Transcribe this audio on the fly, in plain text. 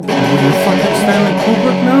You fucking Stanley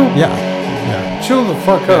Kubrick now? Yeah. Chill the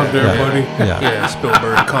fuck out there, buddy. Yeah,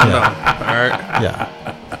 Spielberg, calm down. All right. Yeah.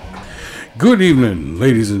 Good evening,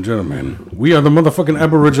 ladies and gentlemen. We are the motherfucking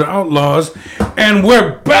Aboriginal Outlaws, and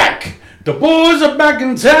we're back! The boys are back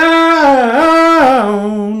in town!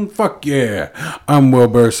 Fuck yeah. I'm Wil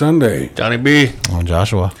Bear Sunday. Johnny B. I'm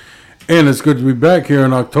Joshua. And it's good to be back here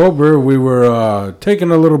in October. We were taking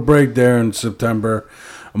a little break there in September.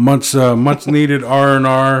 Much needed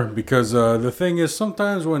R&R, because the thing is,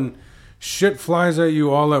 sometimes when shit flies at you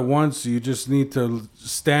all at once, you just need to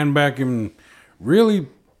stand back and really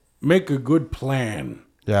make a good plan.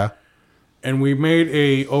 Yeah. And we made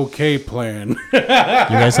a okay plan. You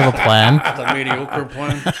guys have a plan? The mediocre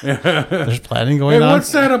plan. There's planning going Hey, on?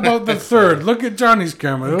 what's that about the third? Look at Johnny's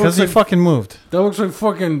camera. Because he fucking moved. That looks like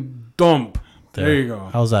fucking dump. There you go.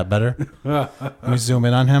 How's that better? Let me zoom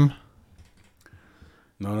in on him.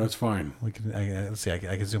 No, that's fine. We can. Let's see. I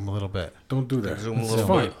can zoom a little bit. Don't do that. Zoom a It's little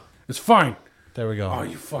fine. bit. It's fine. There we go. Oh,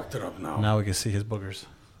 you fucked it up now. Now we can see his boogers.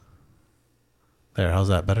 There. How's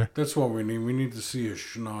that better? That's what we need. We need to see his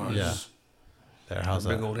schnoz. Yeah. There. How's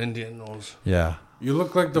Big that? old Indian nose. Yeah. You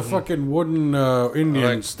look like the fucking wooden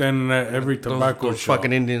Indian Like standing at every tobacco Those shop.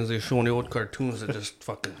 fucking Indians they show in the old cartoons that just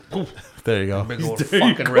fucking poof, There you go. big old There you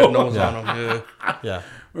fucking go. red nose Yeah. on them. Yeah.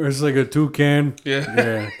 Or it's like a toucan. Yeah.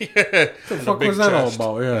 Yeah. Yeah. The fuck was that all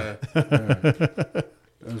about? Yeah.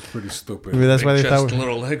 That was pretty stupid. Maybe that's Big why they chest, thought.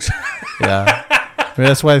 little legs. Yeah. Maybe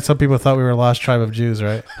that's why some people thought we were a lost tribe of Jews,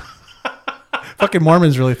 right? Fucking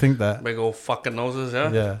Mormons really think that. Big old fucking noses,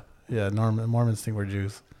 yeah? Yeah. Yeah. Mormons think we're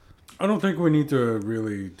Jews. I don't think we need to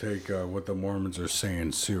really take what the Mormons are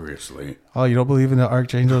saying seriously. Oh, you don't believe in the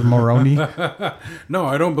Archangel of Moroni? No,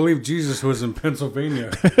 I don't believe Jesus was in Pennsylvania.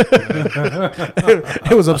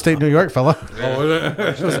 It was upstate New York, fella. Oh, was it?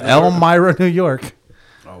 It was Elmira, New York.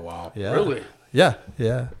 Oh, wow. Yeah. Really? Yeah,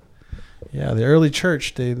 yeah. Yeah, the early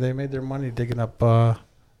church, they made their money digging up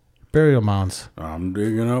burial mounds. I'm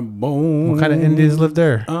digging up bones. What kind of Indians live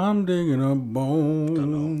there? I'm digging up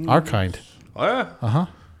bones. Our kind. Oh, yeah? Uh-huh.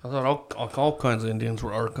 I thought all kinds of Indians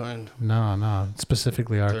were our kind. No.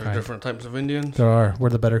 Specifically our There's kind. different types of Indians. There are. We're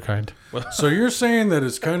the better kind. So you're saying that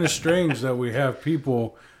it's kind of strange that we have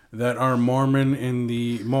people that are Mormon in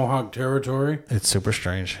the Mohawk territory? It's super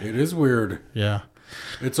strange. It is weird. Yeah.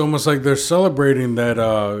 It's almost like they're celebrating that,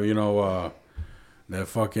 that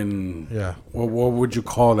fucking, Yeah. what would you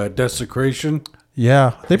call that, desecration?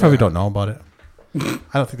 Yeah. They probably don't know about it. I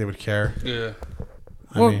don't think they would care. Yeah.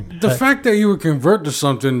 Well, the fact that you would convert to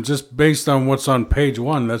something just based on what's on page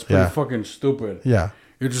one, that's pretty Yeah. fucking stupid. Yeah.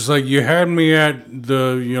 You're just like, you had me at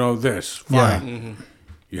the, this. Fine. Yeah. Mm-hmm.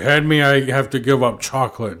 You had me, I have to give up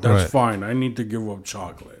chocolate. That's Right. fine. I need to give up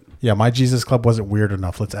chocolate. Yeah, my Jesus Club wasn't weird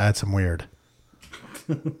enough. Let's add some weird.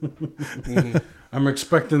 I'm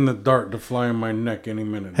expecting the dart to fly in my neck any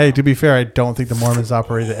minute. Hey, to be fair, I don't think the Mormons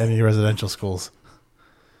operate at any residential schools.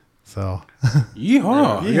 So,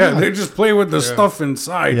 Yeehaw. Yeah, they just play with the stuff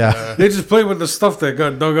inside. Yeah. They just play with the stuff that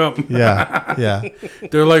got dug up. yeah.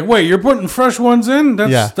 They're like, wait, you're putting fresh ones in?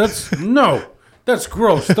 That's no. That's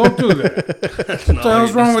gross. Don't do that. What the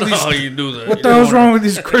hell's wrong with That's not how these? you do that. What the hell's wrong with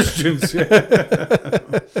these Christians?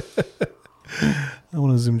 I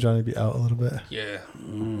want to zoom Johnny B out a little bit. Yeah.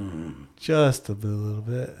 Just a little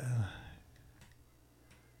bit.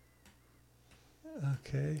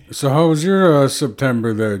 Okay. So how was your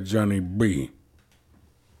September there, Johnny B?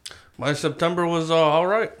 My September was all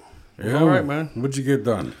right. Yeah, All right, man. What'd you get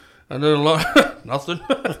done? I did a lot. Nothing.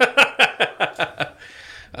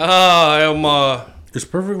 I am It's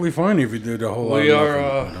perfectly fine if you did a whole lot. We of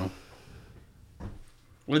are, nothing,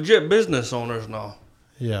 legit business owners now.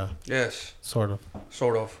 Yeah, Yes, sort of.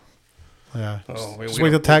 sort of. Yeah. Oh, Just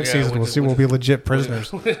wait till tax season. We'll see. We'll be legit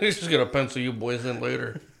prisoners. We're just gonna pencil you boys in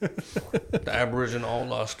later. The Aboriginal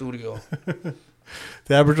Outlaw Studio.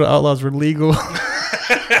 The Aboriginal Outlaws were legal.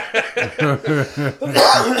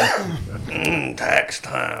 Tax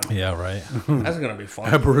time. Yeah, right. That's gonna be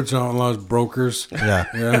fun. Aboriginal Outlaws brokers. Yeah.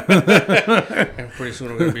 And pretty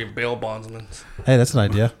soon we're gonna be bail bondsmen. Hey, that's an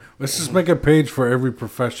idea. Let's just make a page for every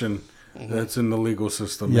profession that's in the legal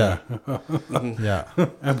system. Yeah. Yeah.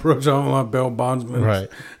 Aboriginal Outlaw bail bondsman. Right.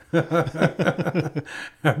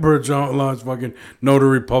 Aboriginal Outlaws fucking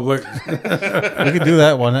notary public. We could do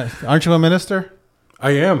that one. Aren't you a minister?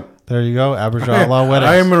 I am. There you go. Aboriginal Outlaw weddings.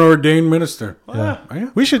 I am an ordained minister. Yeah. I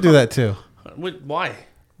am. We should do that too. Why?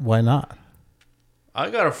 Why not? I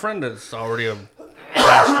got a friend that's already a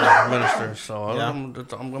pastor, minister, so Yeah.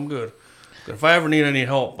 I'm good. If I ever need any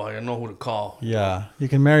help, I know who to call. Yeah. You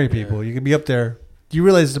can marry people. You can be up there. You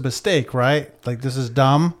realize it's a mistake, right? Like, this is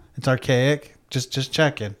dumb. It's archaic. Just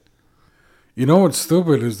check in. You know what's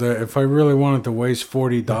stupid is that if I really wanted to waste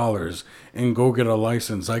 $40 and go get a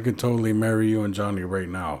license, I could totally marry you and Johnny right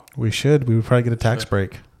now. We should. We would probably get a tax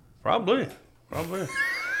break. Probably.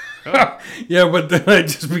 Yeah, but then I'd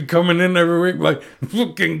just be coming in every week like,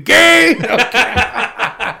 fucking gay!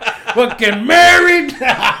 Fucking married!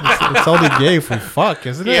 It's only gay if we fuck,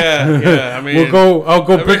 isn't it? Yeah. I mean, I'll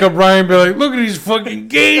go pick up Ryan and be like, look at these fucking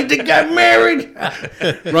gays that got married!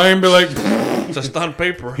 Ryan be like, it's just on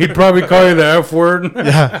paper. he'd probably call you the F word.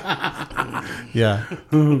 Yeah.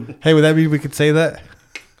 Hey, would that mean we could say that?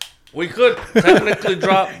 We could technically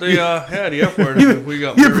drop the the F word if we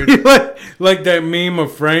got You'd married. be like that meme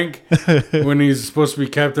of Frank when he's supposed to be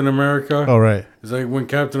Captain America. Oh, right. It's like when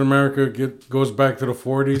Captain America goes back to the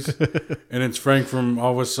 40s, and it's Frank from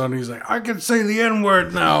All of a Sudden. He's like, I can say the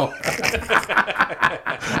N-word now.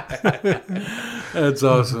 That's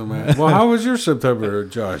awesome, man. Well, how was your September,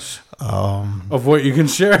 Josh? Of what you can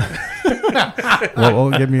share? What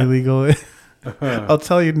won't get me legal? I'll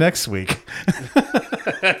tell you next week.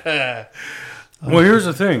 Well, here's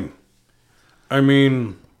the thing. I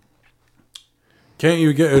mean, can't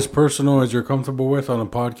you get as personal as you're comfortable with on a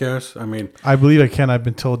podcast? I mean, I believe I can. I've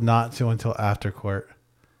been told not to until after court.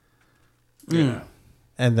 yeah.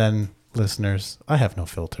 And then, listeners, I have no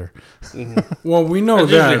filter. Well, we know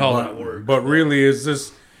That's that, usually how that works. but really, is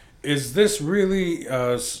this really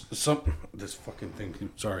this fucking thing?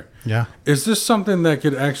 Sorry. Yeah. Is this something that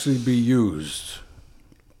could actually be used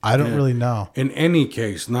I don't really know. in any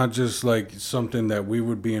case, not just like something that we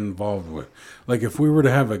would be involved with? Like if we were to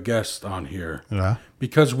have a guest on here, Yeah.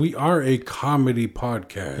 because we are a comedy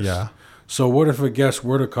podcast. Yeah. So what if a guest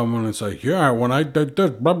were to come on and say, "Yeah, when I did this,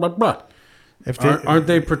 blah blah blah." If they, Aren't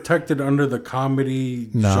they protected under the comedy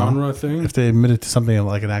genre thing? If they admitted to something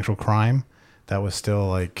like an actual crime, that was still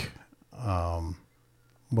like,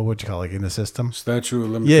 what would you call it, like in the system? Statute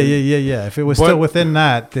of limitations. Yeah. If it was still within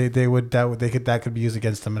that, they could be used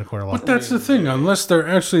against them in a court of law. But that's the thing. Unless they're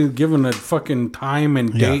actually given a fucking time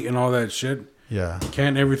and date and all that shit, Yeah.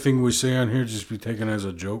 can't everything we say on here just be taken as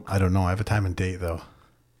a joke? I don't know. I have a time and date though.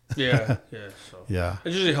 Yeah. So Yeah.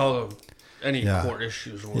 it's usually how any court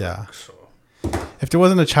issues work. Yeah. So If there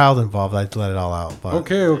wasn't a child involved, I'd let it all out. But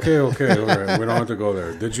Okay. All right. We don't have to go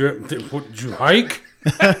there. Did you hike?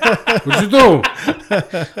 What'd you do?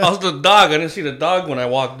 how's the dog? I didn't see the dog when I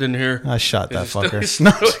walked in here. I shot that He's fucker.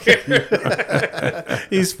 still here.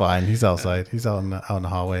 He's fine. He's outside. He's out in the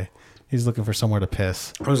hallway. He's looking for somewhere to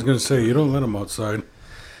piss. I was gonna say you don't let him outside.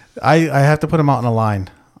 I have to put him out in a line.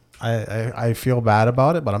 I feel bad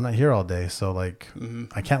about it, but I'm not here all day, so like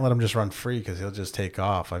I can't let him just run free because he'll just take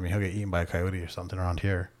off. I mean, he'll get eaten by a coyote or something around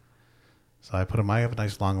here. So I have a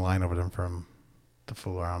nice long line over him for him to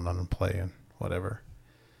fool around on and play and whatever.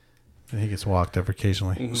 And he gets walked up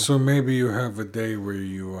occasionally. So maybe you have a day where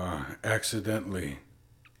you accidentally,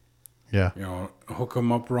 Yeah. hook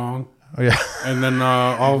him up wrong, Oh yeah. and then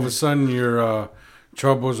all of a sudden your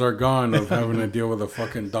troubles are gone of having to deal with a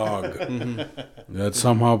fucking dog that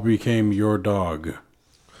somehow became your dog.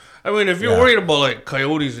 I mean, if you're worried about like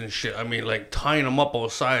coyotes and shit, I mean, like tying them up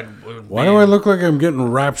outside. Why do I look like I'm getting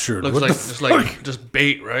raptured? Looks What like the just fuck? like just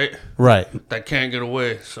bait, right? Right. That can't get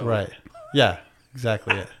away. So Right. Yeah.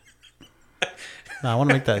 Exactly it. No, I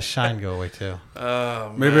want to make that shine go away too.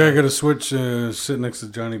 Maybe I gotta switch, sit next to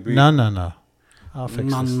Johnny B. No. I'll fix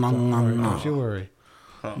No, this. no, Don't no, worry. no. Don't you worry.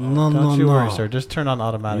 No, Don't you worry, sir. Just turn on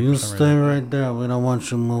automatic. You for some stay reason. right there. We don't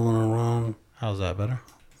want you moving around. How's that better?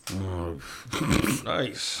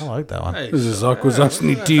 nice. I like that one. Nice. This is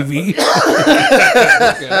Akwesasne TV.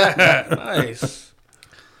 Nice.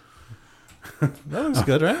 That looks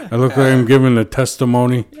good, right? I look like I'm giving a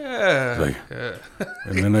testimony. Yeah. Like- yeah.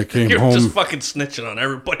 And then I came You're home just fucking snitching on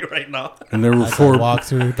everybody right now. and there were As I four walk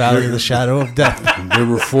through the valley of the shadow of death.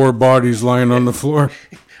 bodies lying on the floor.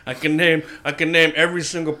 I can name every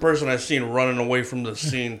single person I've seen running away from the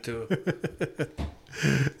scene too.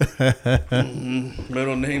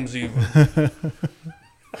 Middle names even.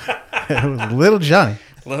 It was little Johnny.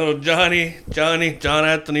 Little John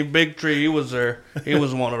Anthony Bigtree, he was there. He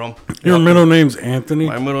was one of them. Your middle name's Anthony.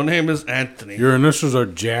 My middle name is Anthony. Your initials are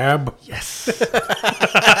Jab. Yes.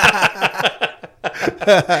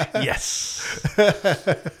 yes.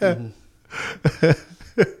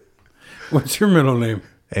 What's your middle name?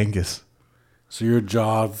 Angus. So you're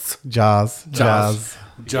Jaws. Jaws.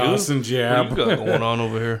 Joss and What you Jab. got going on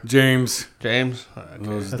over here? James. James?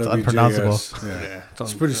 Those That's WJS. unpronounceable. Yeah. It's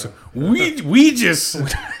It's pretty. We just.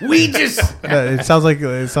 Yeah, it sounds like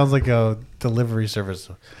a delivery service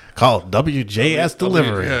called WJS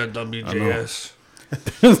Delivery. Yeah, WJS.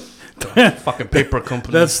 Fucking paper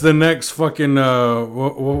company. That's the next fucking.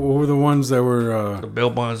 What were the ones that were? the bail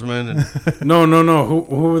bondsman. And No. Who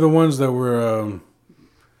were the ones that were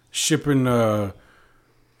shipping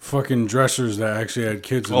fucking dressers that actually had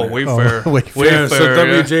kids in there? Wayfair. Wayfair. Yeah, so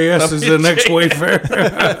WJS is the next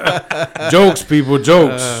Wayfair. Jokes, people,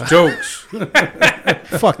 jokes.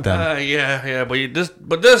 Fuck them. Yeah.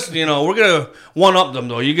 But this, we're gonna one up them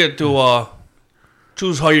though. You get to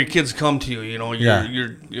choose how your kids come to you.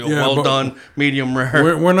 You're well done, medium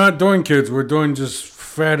rare. We're not doing kids. We're doing just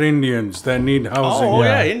fat Indians that need housing. Oh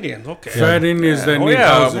yeah, Indians. Okay. Fat Indians that need I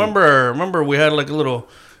housing. remember we had like a little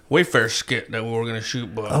Wayfair skit that we were gonna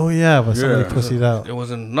shoot, but Oh yeah, but somebody Yeah. pussied out. it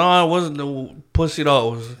wasn't. No, it wasn't the pussied out.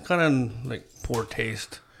 It was kind of like poor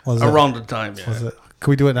taste Was it? around the time. Yeah, Was it?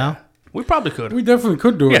 Can we do it now? we probably could. We definitely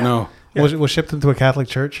could do it Yeah. now. We'll ship them to a Catholic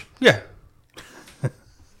church. Yeah.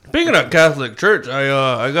 Speaking of Catholic church,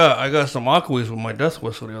 I got some aquas with my death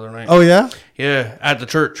whistle the other night. Oh yeah, Yeah, at the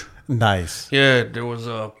church. nice. Yeah, there was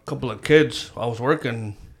a couple of kids. I was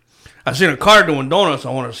working. I seen a car doing donuts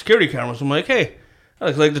on one of the security cameras. I'm like, hey, that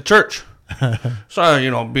looks like the church.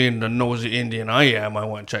 So, being the nosy Indian I am, I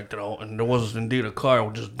went and checked it out. And there was indeed a car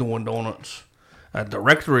just doing donuts at the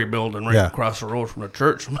rectory building right Yeah. across the road from the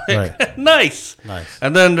church. I'm like, Right. nice. Nice.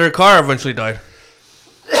 And then their car eventually died.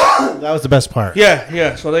 That was the best part.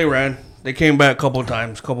 Yeah. So they ran. They came back a couple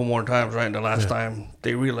more times, right? And the last time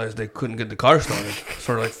they realized they couldn't get the car started.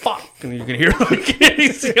 So they're like, fuck. And you can hear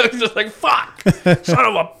he's just like, fuck. Son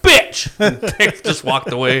of a bitch. And they just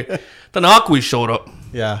walked away. Then Aqui showed up.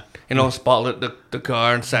 Yeah. Spotlit the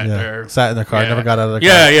car and sat there. Sat in the car. Yeah. Never got out of the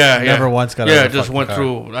car. Yeah. Never once got out Yeah, of the just fucking went car.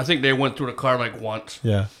 through. I think they went through the car like once.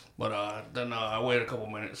 Yeah. But then I waited a couple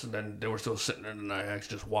minutes, and then they were still sitting there, and I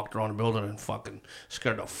actually just walked around the building and fucking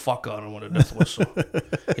scared the fuck out of them with a death whistle.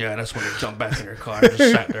 Yeah, that's when they jumped back in their car and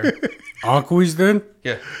just sat there. Aquis then?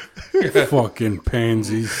 Yeah. Fucking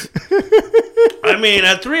pansies. I mean,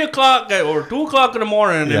 at 3 o'clock or 2 o'clock in the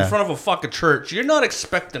morning Yeah. in front of a fucking church, you're not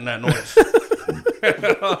expecting that noise.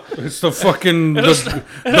 It's the fucking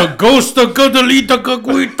the ghost of Godalita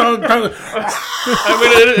Caguita.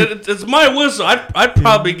 I mean, it's my whistle. I'd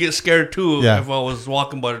probably get scared too Yeah. if I was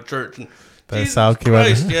walking by the church. And That Jesus sound came out.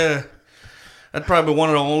 Christ, yeah. That's probably one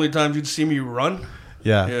of the only times you'd see me run.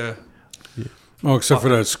 Yeah. Yeah. Oh, except for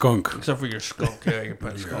that skunk. Except for your skunk. Yeah, your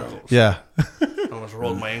pet skunk. Yeah. I almost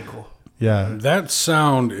rolled my ankle. Yeah. That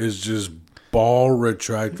sound is just ball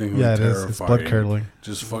retracting. Yeah, it terrifying. is. It's blood curdling.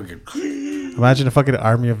 Just fucking. Imagine a fucking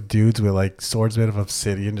army of dudes with like swords made of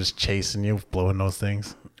obsidian just chasing you, blowing those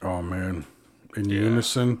things. Oh man, in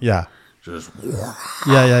unison. Yeah. Just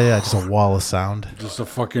Yeah. Just a wall of sound. Just a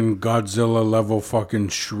fucking Godzilla level fucking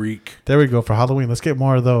shriek. There we go for Halloween. Let's get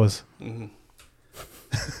more of those.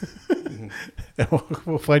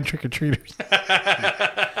 We'll find trick or treaters.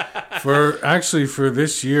 For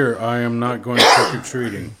this year, I am not going trick or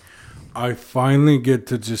treating. I finally get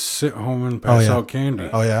to just sit home and pass out candy.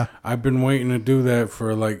 Oh yeah. I've been waiting to do that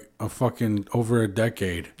for like a fucking over a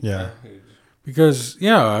decade. Yeah. Because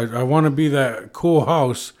I want to be that cool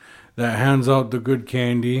house that hands out the good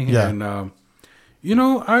candy. Yeah. And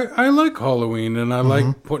I like Halloween, and I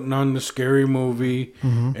like putting on the scary movie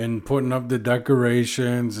and putting up the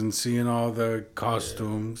decorations and seeing all the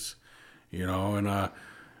costumes. And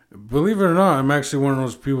believe it or not, I'm actually one of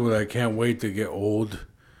those people that can't wait to get old.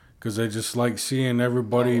 Because I just like seeing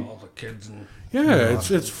everybody. All the kids. And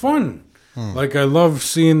It's fun. Like I love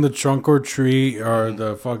seeing the trunk or treat or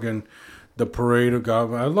the parade of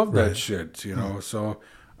goblins. I love that shit, So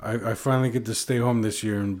I finally get to stay home this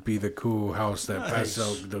year and be the cool house that passes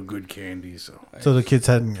out the good candy. So The kids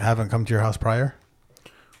haven't come to your house prior?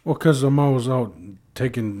 well, because I'm always out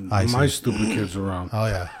taking my stupid kids around. Oh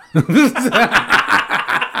yeah.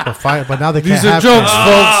 But now they can't These are have jokes, kids.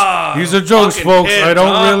 folks. These are jokes, fucking folks. kids, I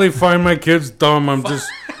don't huh? really find my kids dumb. I'm just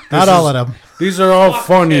Not all of them. These are all fucking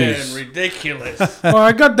funnies. ridiculous. Well,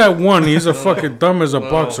 I got that one. He's a fucking dumb as a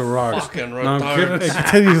box of rocks. Fucking No, I'm retarded. kidding.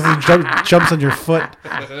 Continuously jumps on your foot.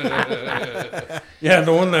 Yeah,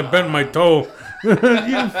 the one that bent my toe. You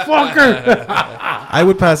fucker. I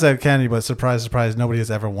would pass out candy, but surprise, surprise, nobody has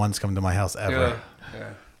ever once come to my house ever. Yeah.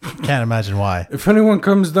 Can't imagine why. If anyone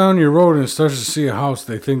comes down your road and starts to see a house,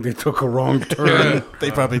 they think they took a wrong turn. They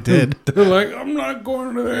probably did. They're like, I'm not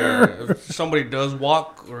going to there. If somebody does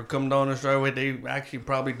walk or come down this driveway, they actually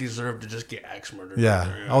probably deserve to just get axe murdered. Yeah. Right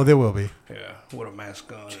there, Oh, they will be. yeah, with a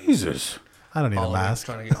mask on. Jesus. I don't need a Halloween, mask.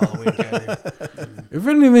 Trying to get Halloween candy. If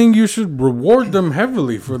anything, you should reward them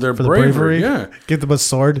heavily for their For the bravery. bravery? Yeah. Give them a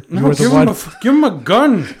sword. You No, were the give, one. them a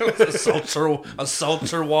gun. a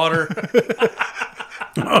seltzer water.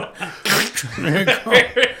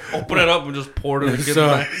 Open it up and just pour it in the kid's It's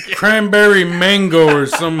bag. cranberry mango or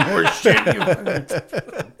some more shit.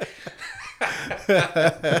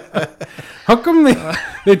 How come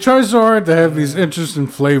they try so hard to have these interesting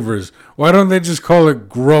flavors? Why don't they just call it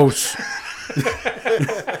gross?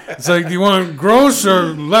 It's like, do you want gross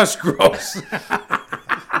or less gross?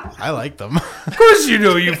 I like them. Of course you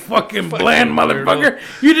do, you fucking bland motherfucker.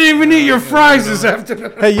 You didn't even eat your fries this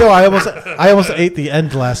afternoon. Hey, yo, I almost ate the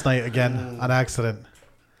end last night again on accident.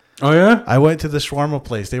 Oh, yeah? I went to the shawarma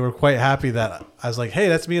place. They were quite happy that I was like, hey,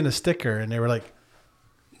 that's me in a sticker. And they were like,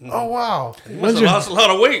 oh, wow. You must have lost a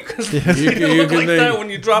lot of weight. 'Cause you look like that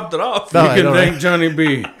when you dropped it off. No, You can thank Johnny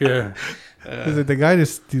B. Yeah. The guy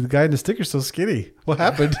in the sticker's so skinny. What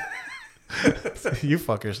happened? You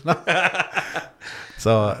fuckers. No.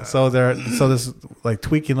 So this like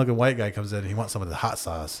tweaking looking white guy comes in and he wants some of the hot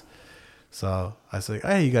sauce. So I was like,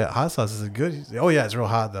 hey, you got hot sauce? Is it good? He's like, oh yeah, it's real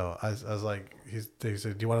hot though. I was like, he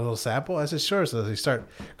said, do you want a little sample? I said, sure. So they start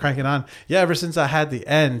cranking on. Yeah, ever since I had the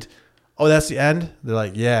end. Oh, that's the end? They're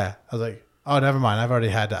like, yeah. I was like, oh, never mind. I've already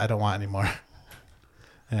had that. I don't want any more.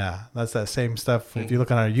 Yeah, that's that same stuff. If you look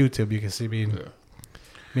on our YouTube, you can see me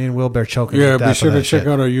and Wil Bear choking. Yeah, be sure to check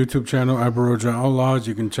out our YouTube channel, Aboriginal Outlaws.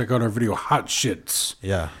 You can check out our video, Hot Shits.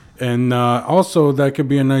 Yeah. And also, that could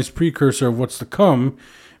be a nice precursor of what's to come,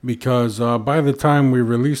 because by the time we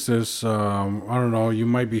release this, I don't know, you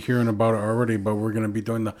might be hearing about it already, but we're going to be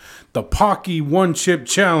doing the Pocky One Chip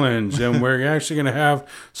Challenge, and we're actually going to have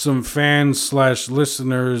some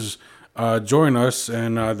fans/listeners join us,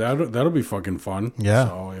 and that'll be fucking fun. Yeah.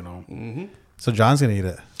 So, you know. Mm-hmm. So John's going to eat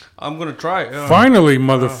it. I'm going to try it. Finally,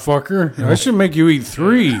 motherfucker. I should make you eat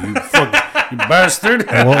 3, you bastard.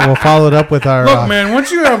 We'll follow it up with our... Look, man,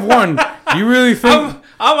 once you have one, you really think...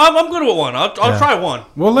 I'm good with one. I'll try one.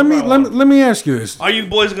 Well, let me ask you this. Are you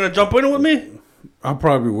boys going to jump in with me? I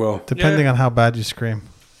probably will. Depending on how bad you scream.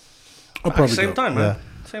 I'll probably Same go. time, man.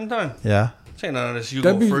 Same time. Yeah. Saying none of this you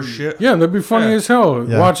That'd go be, first shit. Yeah, that'd be funny as hell.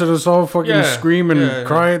 Yeah. Watching us all fucking scream and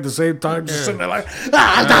cry at the same time. Just sitting there like...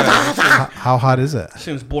 How hot is it?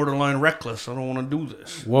 Seems borderline reckless. I don't want to do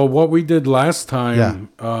this. Well, what we did last time...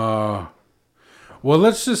 well,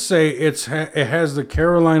 let's just say it has the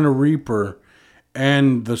Carolina Reaper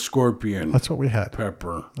and the Scorpion. That's what we had.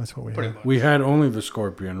 Pepper. That's what we Pretty had. much. We had only the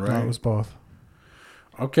Scorpion, right? No, it was both.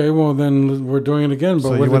 Okay, well then we're doing it again. But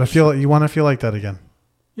So you want to feel like that again?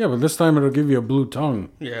 Yeah, but this time it'll give you a blue tongue.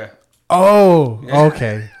 Yeah. Oh,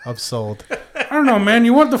 okay. I'm sold. I don't know, man.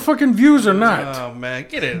 You want the fucking views or not? Oh, man.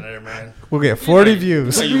 Get in there, man. We'll get 40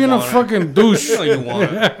 views. you Being a want it. fucking douche. You know you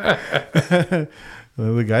want it.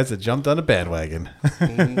 The guys that jumped on a bandwagon.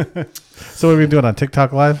 So what are we doing on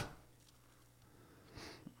TikTok Live?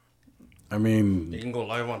 I mean, You can go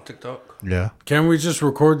live on TikTok. Yeah. can we just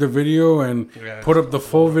record the video and put up the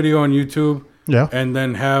full video on YouTube? Yeah. And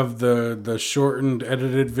then have the shortened,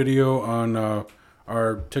 edited video on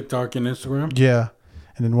our TikTok and Instagram? Yeah.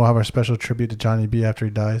 And then we'll have our special tribute to Johnny B after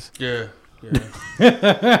he dies. Yeah.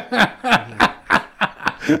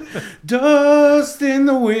 Dust in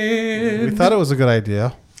the wind. We thought it was a good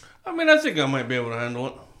idea. I mean, I think I might be able to handle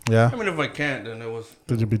it. Yeah. I mean, if I can't, then it was...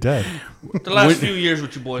 Then you'll be dead. The last few years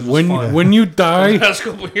with you boys was fun. When you die, The last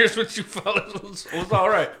couple of years with you fellas was all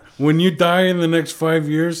right. when you die in the next 5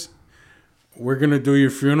 years, we're gonna do your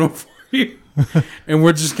funeral for you, and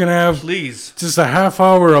we're just gonna have Please. just a half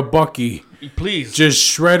hour of Bucky Please. just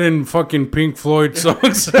shredding fucking Pink Floyd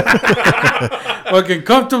songs. Fucking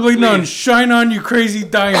comfortably none. Shine on, you crazy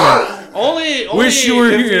diamond. Only Wish you were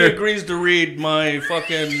if here. he agrees to read my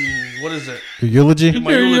fucking... What is it? Your eulogy?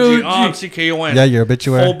 My Your eulogy eulogy. on CKON. Yeah, your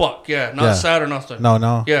obituary. Full buck, yeah. Not Yeah. sad or nothing.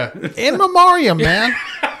 No. Yeah. In memoriam, man.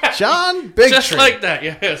 John Bigtree. Just like that,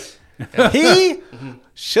 yes. He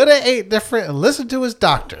should have ate different and listened to his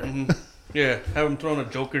doctor. Yeah. Have him thrown a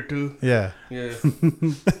joke or two. Yeah. Yeah.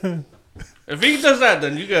 If he does that,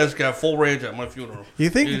 then you guys got full rage at my funeral. You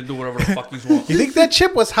think- You can do whatever the fuck you want. You think that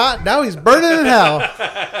chip was hot? Now he's burning in hell.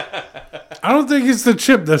 I don't think it's the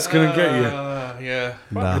chip that's gonna get you. Yeah.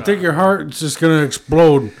 Nah. I think your heart's just gonna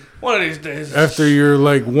explode One of these days. after your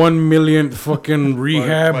like 1 millionth fucking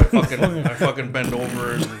rehab. I fucking bend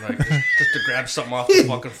over and like just to grab something off the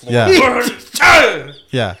fucking floor. Yeah.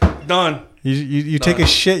 Yeah. Done. You take a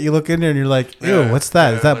shit, you look in there and you're like, ew, Yeah. what's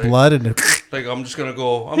that? Is that like- blood? And Like I'm just gonna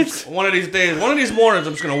go. One of these days, one of these mornings,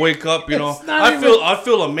 I'm just gonna wake up. You know, I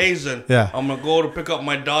feel amazing. Yeah. I'm gonna go to pick up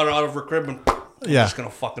my daughter out of her crib and I'm Yeah. just gonna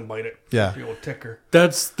fucking bite it. Yeah. The old ticker.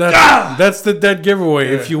 That's the dead giveaway.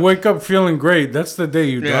 If you wake up feeling great, that's the day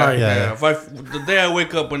you die. Yeah. If the day I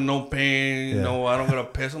wake up with no pain, Yeah. no, I don't gotta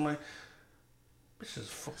piss. I'm like, this is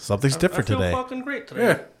Something's different I feel today. fucking great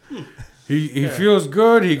today. Yeah. He feels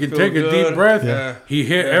good. He can take a deep breath. Yeah. He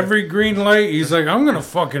hit every green light. He's like, I'm gonna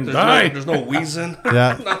fucking die. There's no wheezing.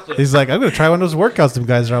 Yeah. He's like, I'm gonna try one of those workouts them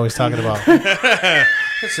guys are always talking about.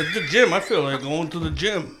 It's at the gym. I feel like going to the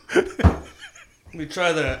gym. Let me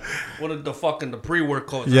try that. What are the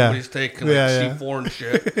pre-workout everybody's taking, like C4 and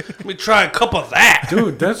shit. Let me try a cup of that.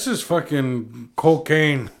 Dude, that's just fucking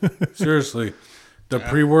cocaine. Seriously. The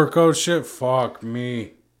pre-workout shit, fuck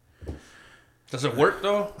me. Does it work,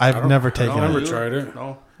 though? I've never taken I've it. never tried it.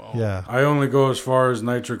 No? Oh. Yeah. I only go as far as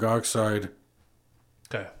nitric oxide.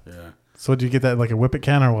 Okay. Yeah. So do you get that like a whippet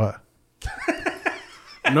can or what?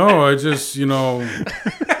 No, I just,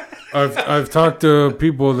 I've talked to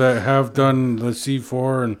people that have done the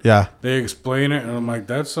C4 and they explain it, and I'm like,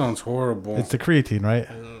 that sounds horrible. It's the creatine, right?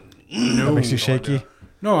 No. That makes you shaky?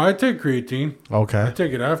 No, I take creatine. Okay. I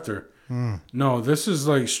take it after. No, this is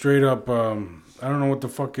like straight up, I don't know what the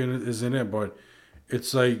fuck is in it, but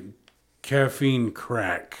it's like caffeine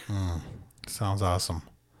crack. Sounds awesome.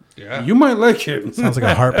 Yeah. You might like it. Sounds like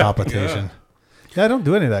a heart palpitation. Yeah, I don't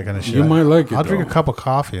do any of that kind of shit. You might like it, I'll drink though. a cup of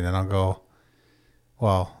coffee and then I'll go,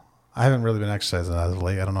 well, I haven't really been exercising as of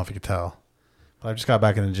late. I don't know if you could tell. But I just got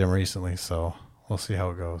back in the gym recently, so we'll see how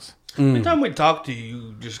it goes. Every time we talk to you,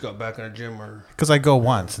 you just got back in the gym or... Because I go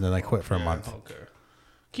once and then I quit for a month. Okay.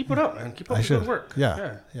 Keep it up, man. Keep up I the should. good work.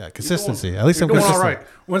 Yeah. Consistency. At least You're I'm doing consistent. all right.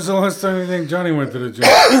 When's the last time you think Johnny went to the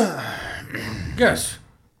gym? Guess.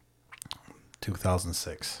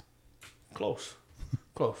 2006. Close.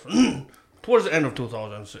 Towards the end of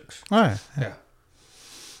 2006. All right. Yeah.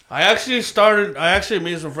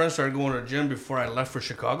 Me and some friends started going to the gym before I left for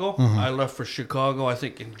Chicago. I left for Chicago, I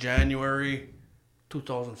think, in January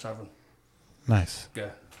 2007. Nice. Yeah.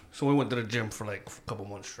 So we went to the gym for like a couple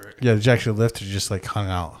months straight. Yeah, did you actually lift or you just like hung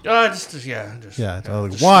out? Just Yeah,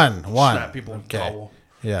 like just one. Snap people with the Okay. towel.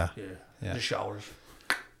 Yeah. Yeah. Just showers.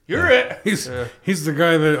 You're it. He's the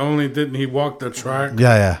guy that only he walked the track.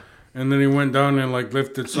 Yeah. And then he went down and like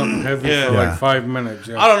lifted something heavy for Yeah. like 5 minutes.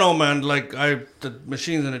 Yeah. I don't know, man. Like the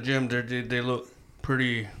machines in the gym, they look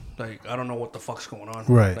pretty. Like I don't know what the fuck's going on.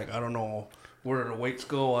 Right. Like I don't know where the weights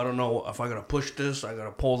go. I don't know if I gotta push this. I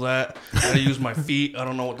gotta pull that. I gotta use my feet. I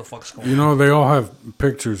don't know what the fuck's going on. They all have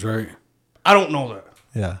pictures, right? I don't know that.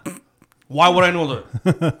 Yeah. Why would I know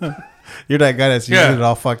that? You're that guy that's using it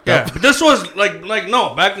all fucked Yeah, up. but this was like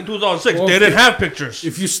no, back in 2006, they didn't have pictures.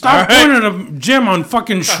 If you stop going to the gym on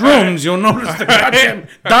fucking shrooms, you'll notice the goddamn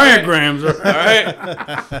diagrams. All right.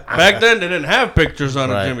 Back then, they didn't have pictures on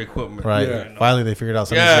the gym equipment. Right. Yeah. Finally, they figured out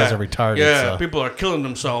some of these guys are retarded. Yeah, So. people are killing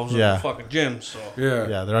themselves in the fucking gym. So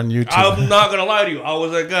Yeah. They're on YouTube. I'm not gonna lie to you. I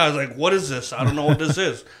was that guy. I was like, "What is this? I don't know what this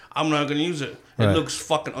is. I'm not gonna use it. It Right. looks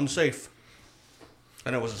fucking unsafe."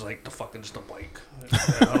 And it was just like just a bike.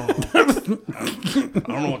 I don't know. I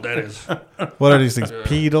don't know what that is. What are these things?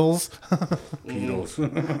 Pedals? Is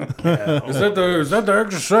that the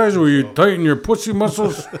exercise where you tighten your pussy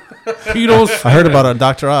muscles? Pedals? I heard about it on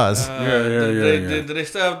Dr. Oz. Yeah. Did they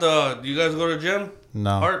still have the? Do you guys go to the gym?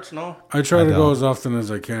 No. Hearts? No. I try to don't. go as often as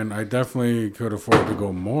I can. I definitely could afford to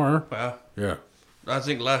go more. Yeah. Yeah. I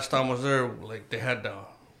think last time I was there, like they had the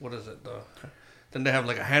what is it? Then they have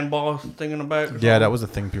like a handball thing in the back. Yeah, that was the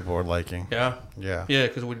thing people were liking. Yeah. Yeah. Yeah,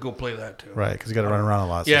 because we'd go play that too. Right, because you got to run around a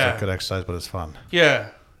lot. So it's a good exercise, but it's fun. Yeah.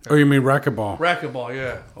 Oh, you mean racquetball? Racquetball,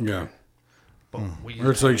 yeah. Okay. Yeah. But we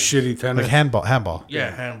Or it's like shitty tennis. Like handball.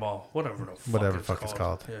 Yeah, handball. Whatever the fuck it's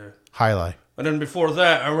called. Yeah. Highlight. And then before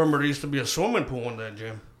that, I remember there used to be a swimming pool in that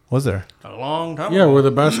gym. Was there? A long time Yeah, ago. where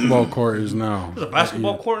the basketball court is now. There's a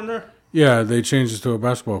basketball court in there? Yeah, they changed it to a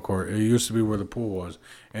basketball court. It used to be where the pool was.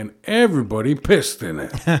 And everybody pissed in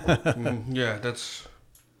it. Yeah, that's...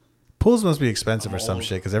 Pools must be expensive or some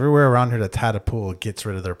shit, because everywhere around here that's had a pool gets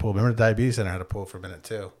rid of their pool. Remember the Diabetes Center had a pool for a minute,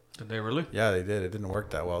 too. Did they really? Yeah, they did. It didn't work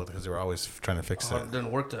that well because they were always trying to fix Oh, it. it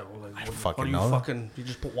didn't work that well. Like, I how fucking do you know. you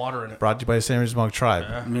just put water in it. Brought to you by the San Smoke Tribe.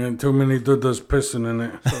 Yeah. Man, too many dudas pissing in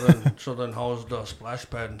it. So then how's the splash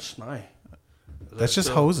pad and Snai? That's just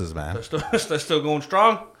hoses, man. That's still going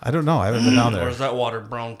strong? I don't know. I haven't been down Or there. is that water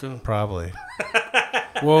brown too? Probably.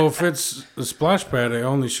 Well, if it's a splash pad, it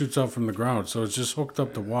only shoots out from the ground. So it's just hooked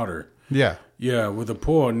up to water. Yeah. Yeah, with a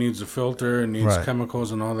pool, it needs a filter, it needs Right.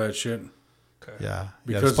 chemicals and all that shit. Okay. Yeah.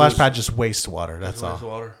 Because The splash there's- pad just wastes water. That's all.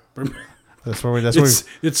 Water. That's where we.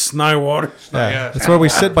 It's Snai water. Yeah. That's where we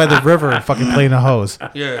sit by the river and fucking play in a hose.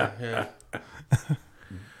 Yeah.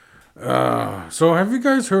 So have you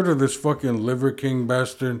guys heard of this fucking Liver King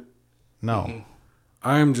bastard? No.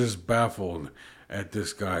 I am just baffled at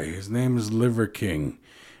this guy. His name is Liver King.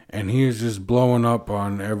 And he is just blowing up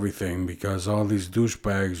on everything because all these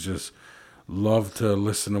douchebags just love to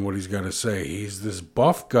listen to what he's got to say. He's this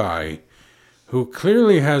buff guy who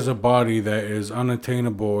clearly has a body that is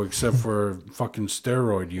unattainable except for fucking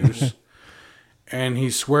steroid use. And he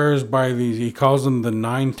swears by these, he calls them the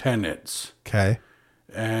 9 tenets. Okay.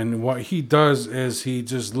 And what he does is he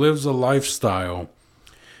just lives a lifestyle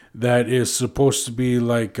that is supposed to be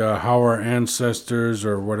like how our ancestors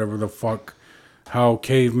or whatever the fuck, how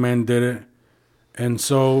cavemen did it. And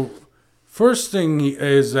so, first thing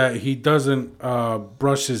is that he doesn't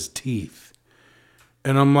brush his teeth.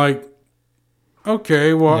 And I'm like,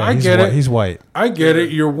 okay, well, Yeah, I get it. He's white. I get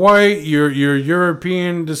it. You're white. You're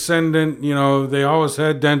European descendant. You know, they always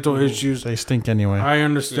had dental issues. They stink anyway. I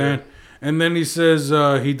understand. And then he says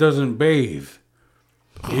he doesn't bathe.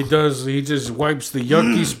 He does. He just wipes the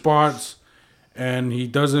yucky spots, and he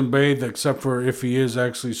doesn't bathe except for if he is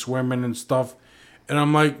actually swimming and stuff. And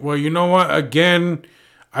I'm like, well, you know what? Again,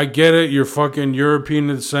 I get it. You're fucking European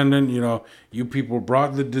descendant. You know, you people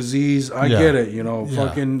brought the disease. I get it. You know,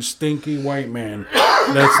 fucking stinky white man.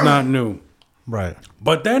 That's not new. Right.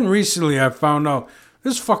 But then recently I found out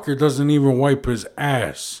this fucker doesn't even wipe his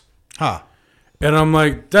ass. Huh. And I'm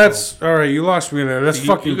like, that's all right. You lost me there. That's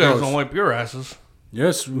fucking You guys gross. don't wipe your asses.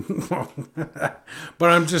 Yes. But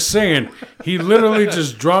I'm just saying, he literally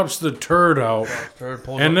just drops the turd out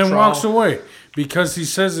and then walks away because he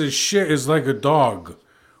says his shit is like a dog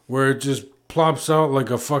where it just plops out like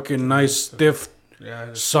a fucking nice, stiff,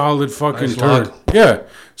 solid fucking nice turd. log. Yeah.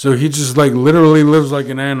 So he just like literally lives like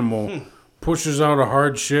an animal, pushes out a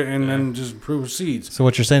hard shit and then just proceeds. So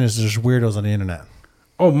what you're saying is there's weirdos on the internet.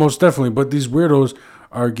 Oh, most definitely. But these weirdos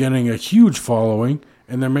are getting a huge following,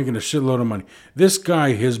 and they're making a shitload of money. This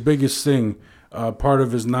guy, his biggest thing, part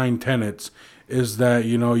of his 9 tenets, is that,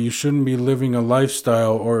 you know, you shouldn't be living a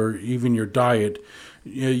lifestyle or even your diet.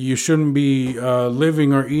 You shouldn't be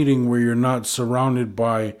living or eating where you're not surrounded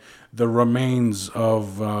by the remains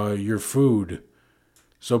of your food.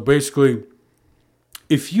 So basically,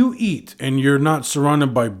 if you eat and you're not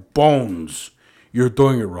surrounded by bones, you're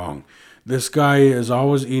doing it wrong. This guy is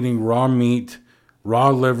always eating raw meat, raw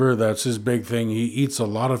liver. That's his big thing. He eats a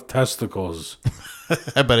lot of testicles.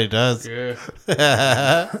 I bet he does. Yeah.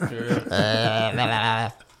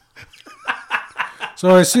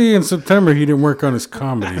 So I see in September he didn't work on his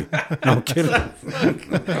comedy. No, I'm kidding.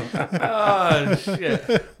 Oh,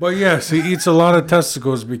 shit. But yes, he eats a lot of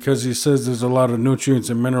testicles because he says there's a lot of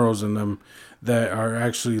nutrients and minerals in them that are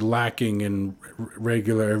actually lacking in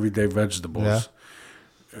regular everyday vegetables. Yeah.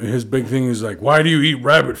 His big thing is like, why do you eat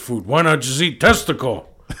rabbit food? Why not just eat testicle?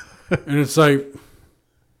 And it's like,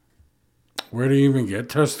 where do you even get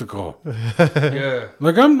testicle? Yeah.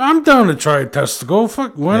 Like, I'm down to try a testicle.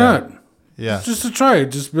 Fuck, why not? Yeah. Just to try it.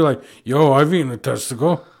 Just be like, yo, I've eaten a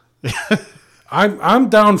testicle. I'm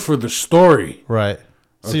down for the story. Right.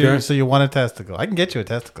 So, Okay. you want a testicle. I can get you a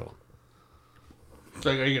testicle. It's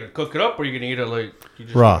like, are you going to cook it up or are you going to eat it like you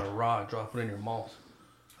just Raw. gonna raw, drop it in your mouth?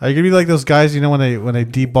 Are you gonna be like those guys, you know, when they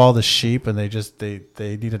deball the sheep and they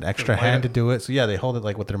need an extra hand to do it? So yeah, they hold it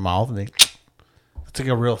like with their mouth and it's like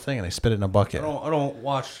a real thing and they spit it in a bucket. I don't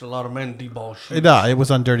watch a lot of men deball sheep. No, it was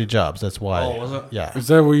on Dirty Jobs. That's why. Oh, was it? Yeah. Is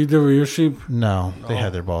that what you did with your sheep? No, they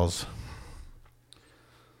had their balls.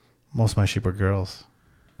 Most of my sheep are girls.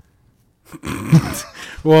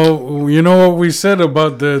 Well, you know what we said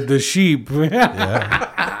about the sheep.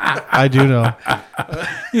 Yeah, I do know.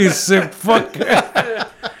 You sick fuck.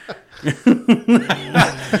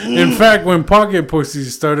 In fact, when pocket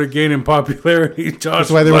pussies started gaining popularity, Josh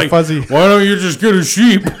That's why they was were fuzzy. Why don't you just get a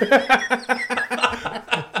sheep?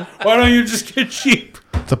 Why don't you just get sheep?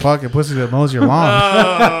 It's a pocket pussy that mows your lawn.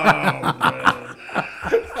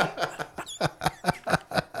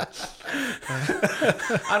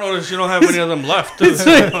 I noticed you don't have any of them left, too.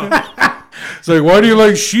 It's like, why do you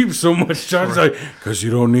like sheep so much, Josh? It's like, because you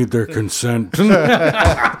don't need their consent.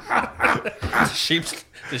 The sheep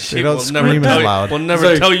don't will scream never as tell loud. will never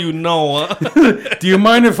It's like- tell you no. Do you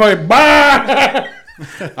mind if I bah?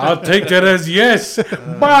 I'll take that as yes.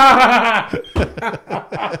 Bah!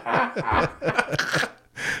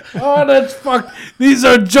 Oh, that's fuck. These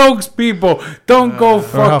are jokes, people. Don't go Or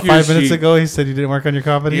how fuck your 5 minutes sheep. ago he said you didn't work on your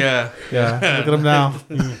comedy? Yeah. Yeah. Look at him now.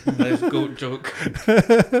 Nice goat joke.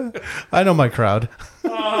 I know my crowd.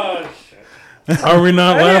 Oh, Are we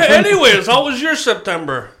not laughing? anyways, how was your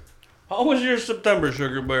September? How was your September,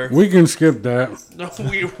 Sugar Bear? We can skip that. No,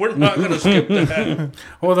 we're not going to skip that.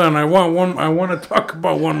 Hold on. I want to talk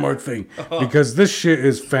about one more thing because this shit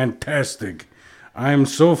is fantastic. I am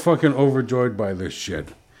so fucking overjoyed by this shit.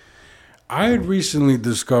 I had recently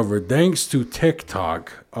discovered, thanks to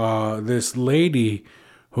TikTok, this lady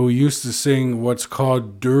who used to sing what's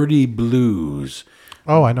called dirty blues.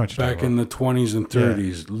 Oh, I know what you're back talking in the 20s and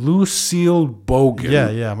 30s. Lucille Bogan.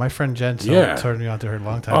 about. Yeah. My friend Jen turned me on to her a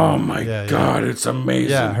long time Oh ago. my God, it's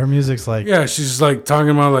amazing. Yeah, her music's like... Yeah, she's like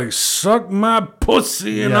talking about like, suck my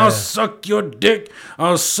pussy and I'll suck your dick.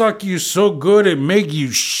 I'll suck you so good it make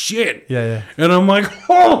you shit. Yeah. And I'm like,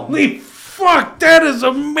 holy fuck, that is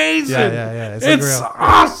amazing. Yeah. It's like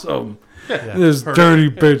awesome. Yeah. This dirty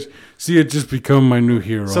bitch. See, it just become my new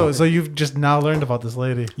hero. So you've just now learned about this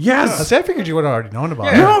lady. Yes. See, I figured you would have already known about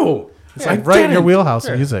her. No. It's like right in your wheelhouse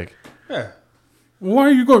music. Yeah. Why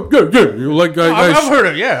are you going, yeah. You're like, I've heard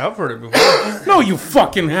it. Yeah, I've heard it before. No, you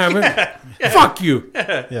fucking haven't. Fuck you.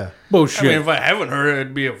 Yeah. Bullshit. I mean, if I haven't heard it,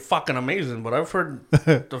 it'd be fucking amazing. But I've heard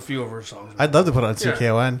a few of her songs. I'd love to put it on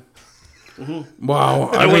CKON. Wow.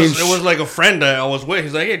 It was like a friend that I was with.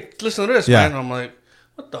 He's like, hey, listen to this, man. And I'm like,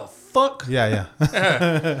 what the fuck? Yeah.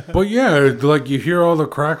 But yeah, like you hear all the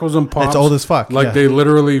crackles and pops. It's old as fuck. Like they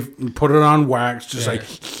literally put it on wax, just like.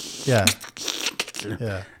 Yeah.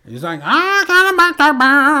 He's like,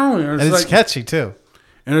 and It's catchy too.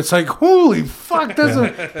 And it's like, holy fuck,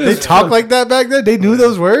 They talk like that back then? They knew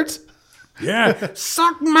those words? Yeah.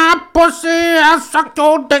 Suck my pussy, I suck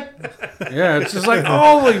your dick. Yeah, it's just like,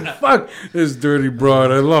 holy fuck. This dirty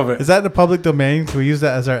broad. I love it. Is that in the public domain? Can we use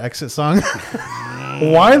that as our exit song?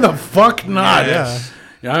 Why the fuck not? Yeah.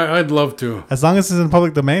 Yeah, I'd love to. As long as it's in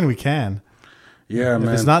public domain, we can. Yeah, If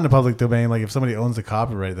man. it's not in the public domain, like if somebody owns the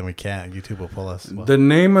copyright, then we can't. YouTube will pull us. Well, The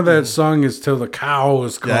name of that song is Till the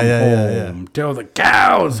Cows Come Home. Till the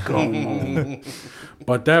Cows Come Home.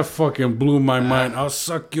 But that fucking blew my mind. I'll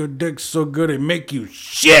suck your dick so good it make you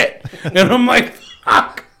shit. And I'm like,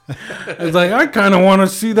 fuck. It's like, I kind of want to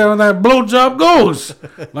see that when that blowjob goes.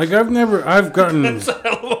 Like, I've gotten... That's a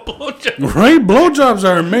hell of a blowjob. Right? Blowjobs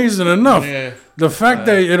are amazing enough. Yeah. The fact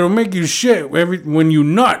that it'll make you shit when you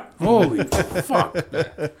nut. Holy fuck.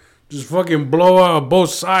 Just fucking blow out both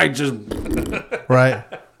sides. Just... right.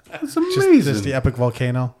 It's amazing. Just the epic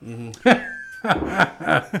volcano.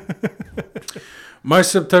 My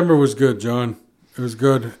September was good, John. It was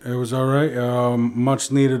good. It was all right.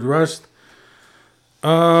 Much needed rest.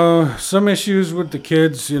 Some issues with the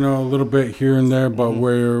kids, a little bit here and there, but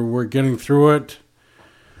we're getting through it.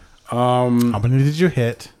 How many did you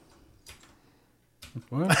hit?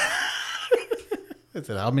 What? I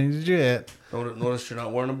said, how many did you hit? Notice you're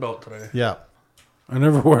not wearing a belt today. Yeah. I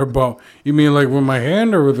never wear a belt. You mean like with my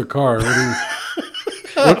hand or with the car?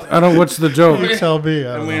 What's the joke? You tell me.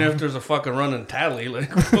 I mean, if there's a fucking running tally,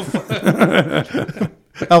 like what the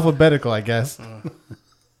fuck? Alphabetical, I guess.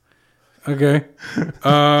 Okay.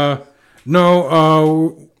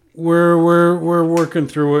 No, we're working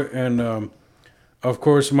through it, and of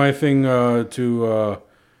course, my thing to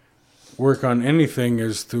work on anything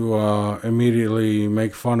is to immediately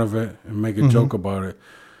make fun of it and make a joke about it.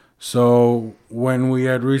 So when we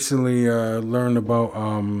had recently learned about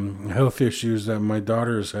health issues that my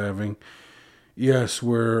daughter is having, yes,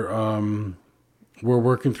 we're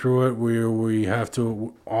working through it. We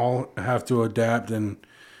all have to adapt and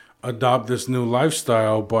adopt this new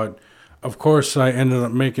lifestyle, but of course I ended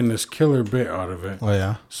up making this killer bit out of it. Oh,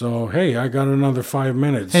 yeah. So, hey, I got another 5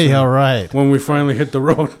 minutes. Hey, all right. When we finally hit the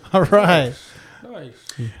road. All right.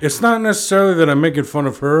 Nice. It's not necessarily that I'm making fun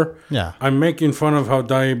of her. Yeah. I'm making fun of how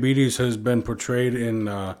diabetes has been portrayed in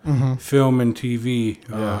film and TV.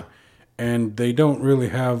 And they don't really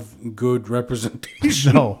have good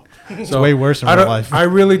representation. No. It's way worse in real life. I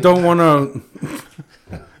really don't want to...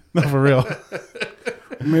 No, for real.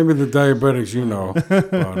 Maybe the diabetics,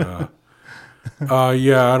 But,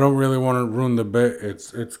 yeah, I don't really want to ruin the bit.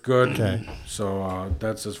 It's good. Okay. So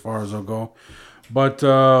that's as far as I'll go. But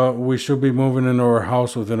we should be moving into our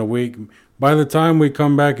house within a week. By the time we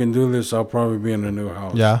come back and do this, I'll probably be in a new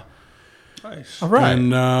house. Yeah. Nice. All right.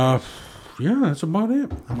 And yeah, that's about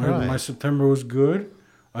it. right. My September was good.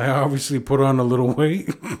 I obviously put on a little weight.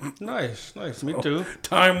 Nice. Me too.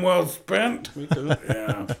 Time well spent. Me too.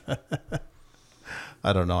 Yeah.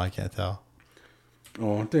 I don't know. I can't tell.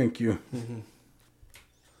 Oh, thank you.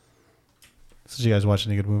 So did you guys watch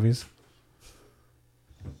any good movies?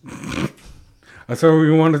 I thought we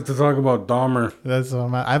wanted to talk about Dahmer. That's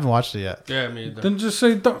I haven't watched it yet. Yeah, me either. Then just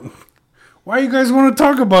say Dahmer. Why you guys want to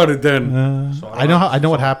talk about it then? So I know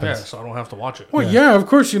what happens. Yeah, so I don't have to watch it. Well, yeah, of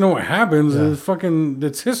course you know what happens.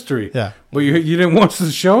 It's history. Yeah. But you didn't watch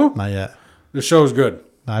the show? Not yet. The show's good.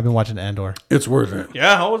 No, I've been watching Andor. It's worth it.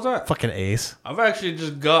 Yeah, how was that? Fucking ace. I've actually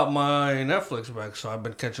just got my Netflix back, so I've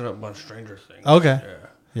been catching up on Stranger Things. Okay. Yeah.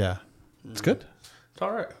 Yeah. It's good. It's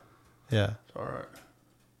all right. Yeah. It's all right.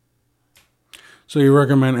 So you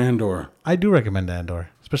recommend Andor? I do recommend Andor,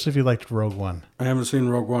 especially if you liked Rogue One. I haven't seen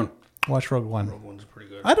Rogue One. Watch Rogue One. Rogue One's pretty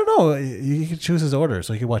good. I don't know. You can choose his order,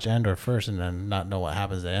 so you can watch Andor first, and then not know what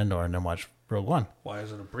happens to Andor, and then watch Rogue One. Why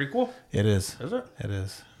is it a prequel? It is. Is it? It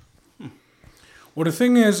is. Well, the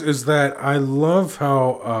thing is that I love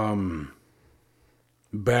how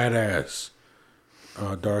badass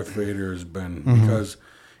Darth Vader has been because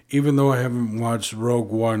even though I haven't watched Rogue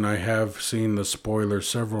One, I have seen the spoiler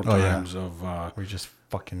several times of We just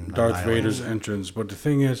fucking Darth Vader's entrance. But the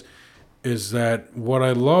thing is that what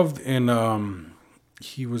I loved in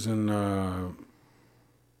he was in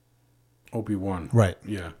Obi-Wan, Right.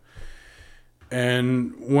 Yeah.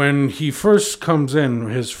 And when he first comes in,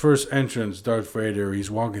 his first entrance, Darth Vader, he's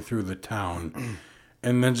walking through the town.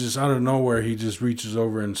 And then just out of nowhere, he just reaches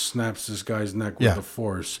over and snaps this guy's neck with the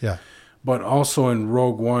Force. Yeah. But also in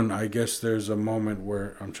Rogue One, I guess there's a moment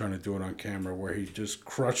where, I'm trying to do it on camera, where he just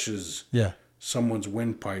crushes someone's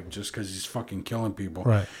windpipe just because he's fucking killing people.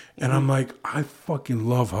 Right. And I'm like, I fucking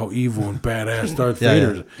love how evil and badass Darth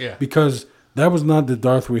Vader is. Yeah. Because that was not the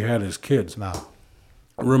Darth we had as kids. No.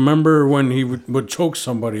 Remember when he would choke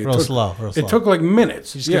somebody? Real slow. It took like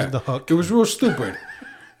minutes. Just gives him the hook. It was real stupid.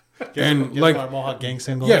 And like our Mohawk gang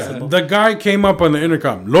symbol. the guy came up on the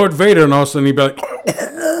intercom, Lord Vader, and all of a sudden he'd be like,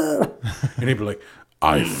 and he'd be like,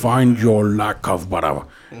 I find your lack of whatever.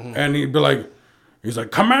 And he'd be like, he's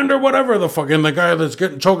like, Commander, whatever the fuck. And the guy that's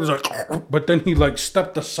getting choked is like, but then he like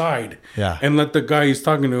stepped aside and let the guy he's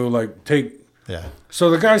talking to like take. Yeah.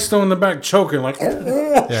 So the guy's still in the back choking like,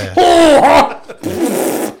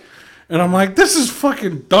 and I'm like, this is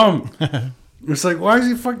fucking dumb. It's like, why is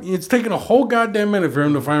he fucking? It's taking a whole goddamn minute for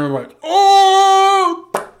him to finally like,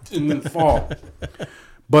 and then fall.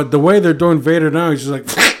 But the way they're doing Vader now, he's just like,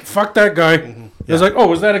 fuck that guy. He's like, oh,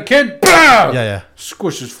 was that a kid? Yeah.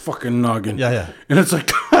 Squish his fucking noggin. Yeah. And it's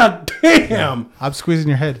like, god damn. I'm squeezing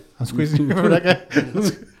your head. I'm squeezing. You remember that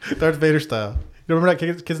guy? Darth Vader style. You remember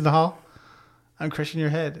that Kids in the Hall? I'm crushing your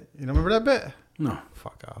head. You don't remember that bit? No.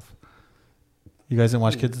 Fuck off. You guys didn't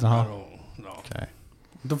watch Kids in the Hall? No. Okay.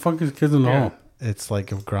 What the fuck is Kids in the Hall? It's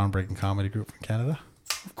like a groundbreaking comedy group from Canada.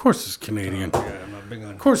 Of course it's Canadian. Yeah, I'm not big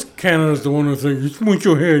on. Of course Canada's the one who thinks, you smooch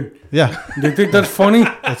your head. Yeah. They think that's funny?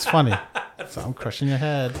 It's funny. So I'm crushing your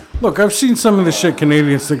head. Look, I've seen some of the shit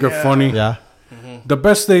Canadians think are funny. Yeah. The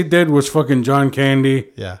best they did was fucking John Candy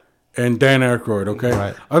Yeah. and Dan Aykroyd, okay?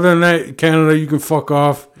 Right. Other than that, Canada, you can fuck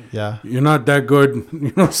off. Yeah. You're not that good.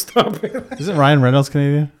 You know, stop it. Isn't Ryan Reynolds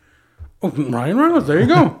Canadian? Oh, Ryan Reynolds, there you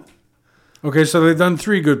go. Okay, so they've done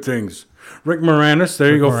 3 good things. Rick Moranis,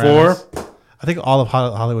 there you go, Moranis. 4. I think all of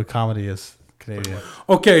Hollywood comedy is Canadian.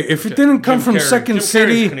 Okay, if it didn't come from Second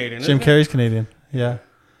City... Jim Carrey's Canadian. Yeah.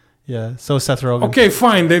 Yeah. So is Seth Rogen. Okay,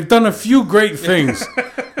 fine. They've done a few great things.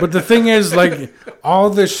 But the thing is, like, all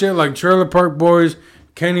this shit, like Trailer Park Boys,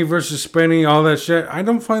 Kenny versus Spenny, all that shit, I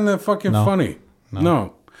don't find that fucking funny.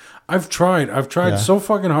 No. I've tried so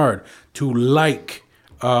fucking hard to like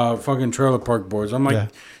fucking Trailer Park Boys. I'm like,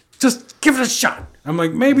 just give it a shot. I'm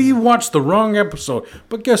like, maybe you watched the wrong episode.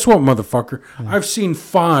 But guess what, motherfucker? I've seen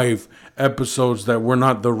 5 episodes that were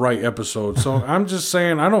not the right episodes. So I'm just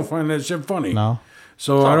saying, I don't find that shit funny. No.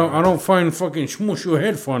 So I don't find fucking Shmush Your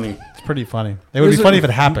Head funny. It's pretty funny. It would be funny if it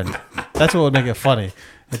happened. That's what would make it funny.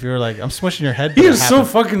 If you were like, I'm smushing your head. He is so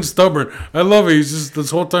fucking stubborn. I love it. He's just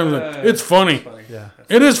this whole time like, it's funny. Yeah.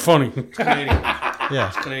 It is funny. It's Canadian. Yeah.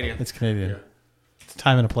 It's Canadian. It's Canadian. Yeah. It's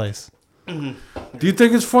time and a place. Do you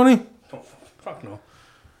think it's funny? Oh, fuck no.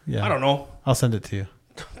 Yeah. I don't know. I'll send it to you.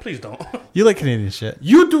 Please don't. You like Canadian shit.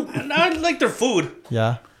 You do. I like their food.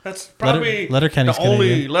 Yeah. That's probably Letterkenny's the only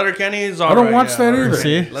Canadian. Letterkenny's. I don't watch that either.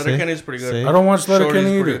 See? Letterkenny's pretty good. See? I don't watch Shorty's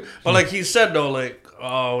Letterkenny pretty either. good. But like he said though, like,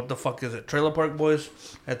 oh, what the fuck is it? Trailer Park Boys.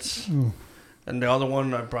 That's and the other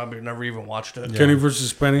one I probably never even watched it. Kenny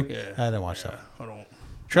versus Penny. Yeah, I didn't watch that. I don't.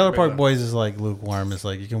 Trailer Park Boys is like lukewarm. It's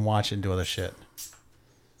like you can watch it and do other shit.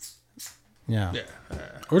 Yeah. Yeah.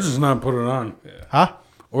 Or just not put it on. Huh?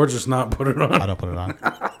 Or just not put it on. I don't put it on.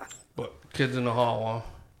 But Kids in the Hall. Huh?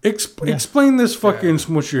 Explain this fucking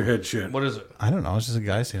smush your head shit. What is it? I don't know. It's just a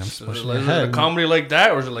guy saying I'm smushing your Is head. it a comedy like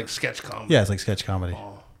that, or is it like sketch comedy? Yeah, it's like sketch comedy.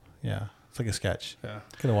 Oh. Yeah. It's like a sketch. Yeah.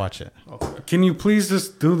 Gonna watch it. Okay. Can you please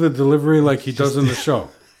just do the delivery like he does in the show?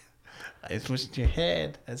 I'm smushing your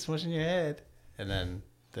head. I'm smushing your head. And then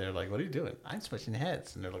they're like, what are you doing? I'm smushing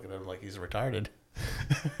heads. And they're looking at him like he's retarded.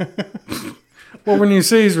 Well, when you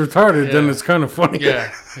say he's retarded, then it's kind of funny. Yeah.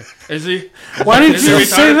 Is he? Why didn't Is you he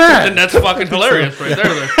say retarded? that? Then that's fucking hilarious right there.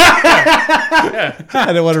 I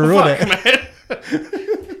didn't want to ruin it.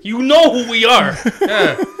 Man. You know who we are.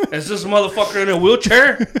 Yeah. Is this motherfucker in a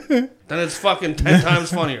wheelchair? Then it's fucking 10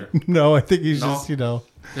 times funnier. No, I think he's just,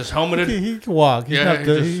 Just helmeted. he can walk. He's Yeah, not he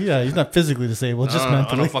just- he's not physically disabled, just On a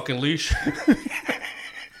mentally. fucking leash.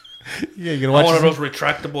 Yeah, you gotta I watch. want one of His, those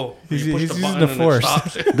retractable. he's You push using button the and it force.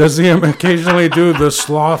 stops. Does he occasionally do the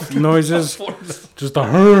sloth noises? Just a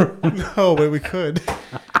no, but we could.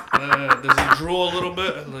 Does he drool a little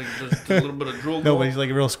bit? Like, does a little bit of drool No, go? but he's like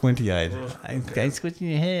real squinty eyed. I'm squinting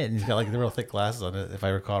your head, and he's got like the real thick glasses on it, if I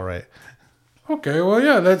recall right. Okay, well,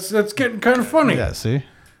 yeah, that's getting kind of funny. Yeah, see,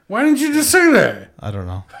 Why didn't you just say that? I don't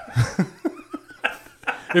know.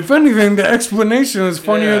 If anything, the explanation is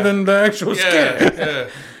funnier Yeah. than the actual skit. Yeah.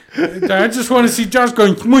 I just want to see Josh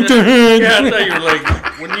going, "Point your hand." Yeah, I thought you were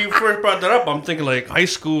like, when you first brought that up, I'm thinking like high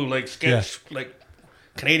school, like sketch, like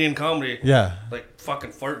Canadian comedy. Yeah, Like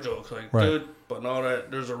fucking fart jokes. Like, Right. dude, but now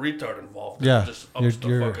that there's a retard involved. Yeah. It just ups the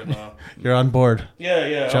You're- fucking. you're on board.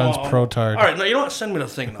 Yeah. John's I'm- pro-tard. All right, now you know what? Send me the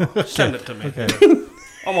thing now. Send it to me. Okay.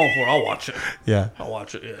 I'm all for it. I'll watch it. Yeah, I'll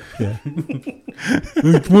watch it, yeah.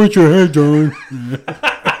 yeah. Point your head, John.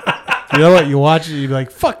 You know what? You watch it, you'd be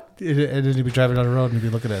like, "Fuck," and then you'd be driving down the road and you'd be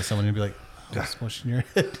looking at someone and you'd be like, "Smushing your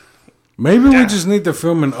head." Maybe we just need to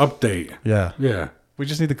film an update. Yeah, Yeah. we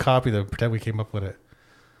just need the copy to pretend we came up with it.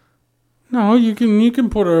 No, you can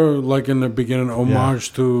put a like in the beginning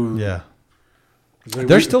homage to. Yeah, Like,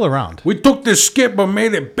 they're we, still around. We took this skit but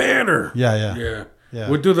made it better. Yeah. Yeah.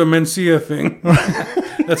 We'll do the Mencia thing.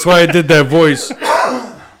 That's why I did that voice.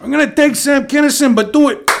 I'm gonna take Sam Kinison, but do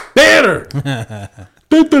it better.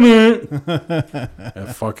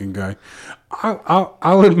 That fucking guy.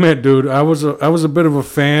 I'll admit, dude, I was a bit of a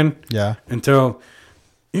fan. Yeah. Until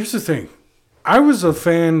here's the thing, I was a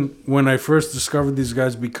fan when I first discovered these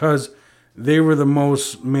guys because they were the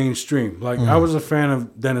most mainstream. Like I was a fan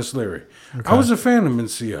of Dennis Leary. Okay. I was a fan of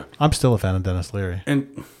Mencia. I'm still a fan of Dennis Leary.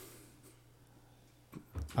 And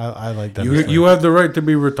I like Dennis Leary. you have the right to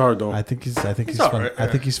be retarded. I think he's funny. alright, I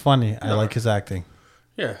think he's funny. I like his acting.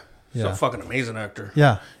 Yeah. He's Yeah. a fucking amazing actor.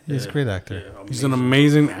 Yeah, he's a great actor. Yeah, He's an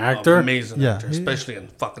amazing actor. Amazing Yeah. actor, especially in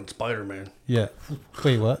fucking Spider-Man. Yeah.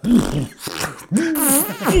 Wait, what?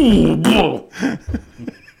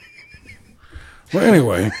 Well,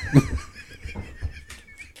 anyway.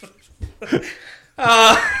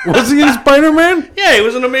 Was he in Spider-Man? Yeah, he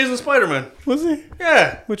was an amazing Spider-Man. Was he?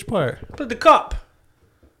 Yeah, Which part? played the cop.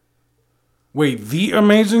 Wait, the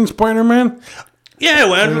Amazing Spider-Man? Yeah,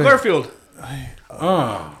 well, Andrew Garfield.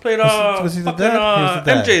 Oh, Played was he the fucking, dad? He was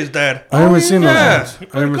the dad. MJ's dad. I haven't seen those yeah. ones. He I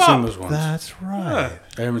played haven't cop. seen those ones. That's right. Yeah.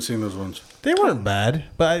 I haven't seen those ones. They weren't bad,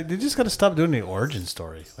 but they just got to stop doing the origin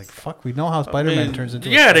story. Like, fuck, we know how Spider-Man turns into.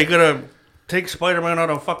 Yeah, they gotta take Spider-Man out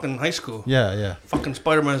of fucking high school. Yeah. Fucking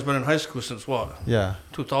Spider-Man's been in high school since what? Yeah.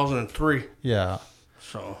 2003. Yeah.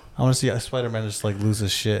 So I want to see Spider-Man just like lose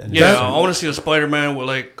his shit. And yeah, just- I want to see a Spider-Man with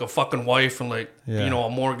like a fucking wife and like Yeah. a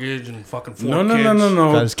mortgage and fucking four No, kids.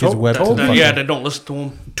 Got his kids wept to the fucking- Yeah, they don't listen to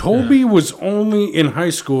him. Toby was only in high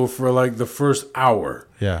school for like the first hour.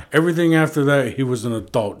 Yeah. Everything after that, he was an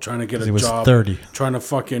adult trying to get a he was job. 30. Trying to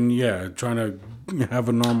trying to have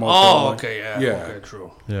a normal. Oh, life. okay, yeah, Yeah. okay,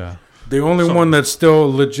 true. Yeah. The only one that's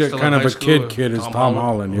still legit Still kind in of a high school, kid is Tom Tom Holland.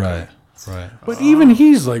 Holland. Yeah. Right. Right. But even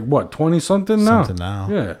he's like what 20-something now. Something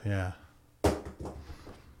now. Yeah. Yeah.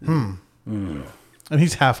 And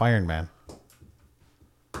he's half Iron Man.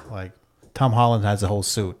 Like Tom Holland has a whole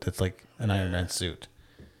suit that's like an Iron Man suit.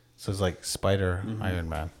 So it's like Spider Iron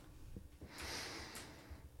Man.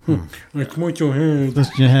 Like point your hand.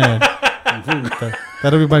 Just your hand.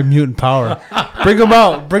 That'll be my mutant power. Bring him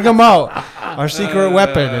out. Bring him out. Our secret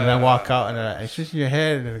weapon. And I walk out and it's just your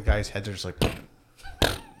head. And the guy's heads are just like.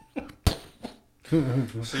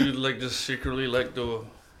 So you like just secretly like to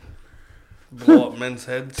blow up men's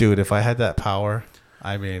heads? Dude, if I had that power,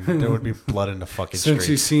 I mean, there would be blood in the fucking Since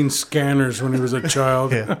he's streets. seen scanners when he was a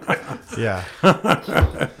child. Yeah.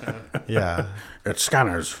 Yeah. It's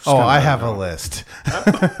scanners. Oh, I have a list.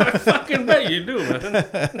 I fucking bet you do, man.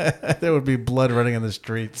 There would be blood running in the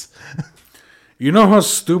streets. You know how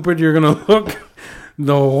stupid you're gonna look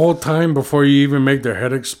the whole time before you even make their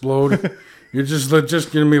head explode. You're just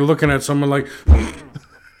gonna be looking at someone like,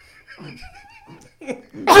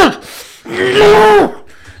 and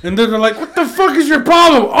then they're like, "What the fuck is your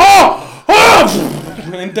problem?" Oh,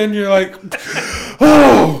 and then you're like,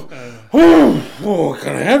 oh,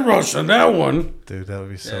 kind of head rush on that one. Dude, that would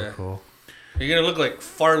be so Yeah. cool. You're gonna look like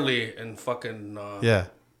Farley in fucking Yeah.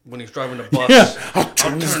 when he's driving the bus. Yeah, I'll turn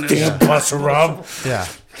turn this this damn bus around. Yeah.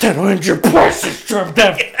 That ain't your precious drive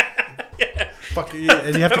that. Fuck, and you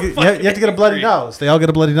have to get, you have to get a bloody nose. They all get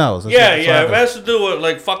a bloody nose. That's Yeah, what yeah. If it happens. has to do with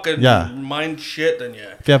like fucking Yeah. mind shit, then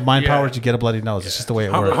yeah. If you have mind Yeah. powers, you get a bloody nose. It's just the way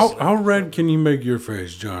it works. How red can you make your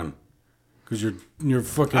face, John? Because you're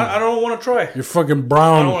fucking... I don't want to try. You're fucking I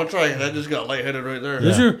brown. don't want to try. I just got lightheaded right there.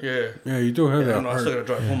 Did you? Yeah. Yeah, you do have that I heart. still got to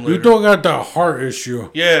drive home You later. don't got that heart issue.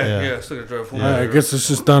 Yeah. I still got to drive home I later. guess it's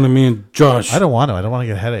just down to me and Josh. I don't want to. I don't want to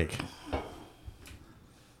get a headache.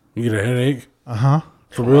 You get a headache? Uh-huh.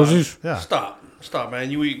 For realsies? Yeah. Stop,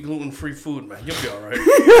 man. You eat gluten-free food, man. You'll be all right.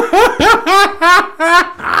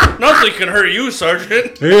 Nothing can hurt you,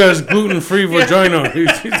 Sergeant. He has gluten-free vagina.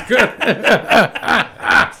 He's good.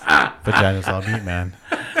 Vagina's all meat, man.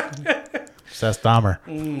 Just ask Dahmer.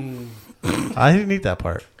 I didn't eat that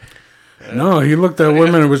part. No, he looked at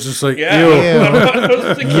women and was just like, Yeah. ew.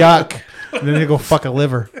 Yuck. And then you go fuck a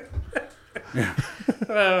liver.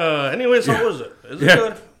 Anyways, how was it? Is it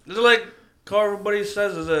good? Is it like how everybody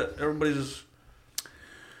says? Is it everybody's...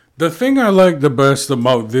 The thing I like the best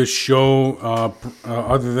about this show,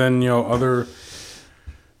 other than,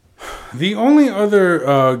 the only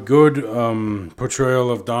other good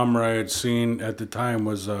portrayal of Dahmer I had seen at the time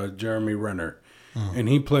was Jeremy Renner. And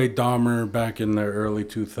he played Dahmer back in the early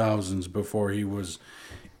 2000s before he was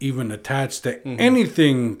even attached to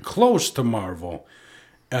anything close to Marvel.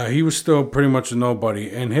 He was still pretty much a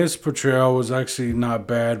nobody. And his portrayal was actually not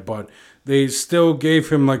bad, but they still gave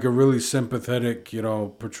him like a really sympathetic,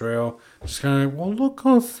 portrayal. Just kind of like, well, look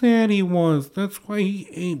how sad he was. That's why he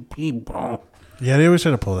ate people. Yeah, they always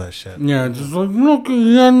try to pull that shit. Yeah, just like, look,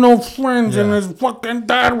 he had no friends and his fucking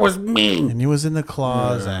dad was mean. And he was in the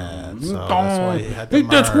closet. So that's why he had to He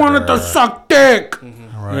just wanted to suck dick.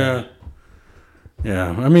 Right. Yeah. Yeah,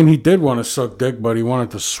 I mean, he did want to suck dick, but he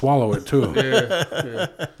wanted to swallow it too.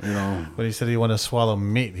 Yeah. But he said he wanted to swallow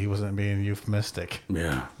meat. He wasn't being euphemistic.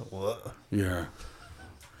 Yeah. Yeah.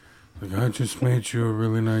 Like, I just made you a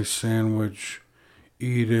really nice sandwich.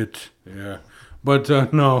 Eat it. Yeah. But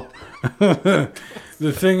no.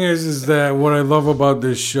 The thing is that what I love about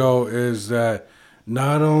this show is that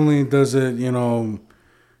not only does it,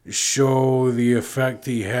 show the effect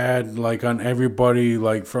he had like on everybody,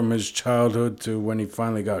 like from his childhood to when he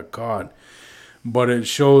finally got caught, but it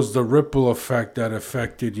shows the ripple effect that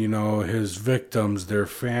affected his victims, their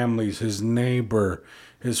families, his neighbor,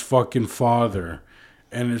 his fucking father.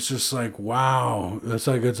 And it's just like, wow,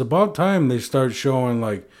 it's about time they start showing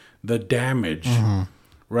like the damage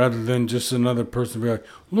rather than just another person be like,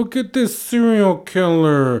 look at this serial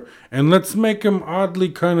killer and let's make him oddly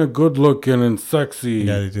kind of good looking and sexy.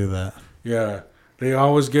 Yeah, they do that. Yeah. They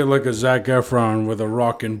always get like a Zac Efron with a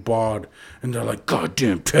rockin' bod and they're like,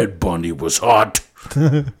 goddamn, Ted Bundy was hot.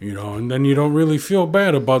 And then you don't really feel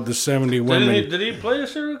bad about the 70 women. Did he play a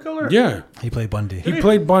serial killer? Yeah. He played Bundy. He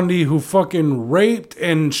played Bundy, who fucking raped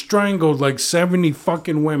and strangled like 70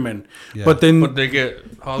 fucking women. Yeah. But then But they get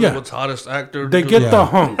Hollywood's hottest actor. they get the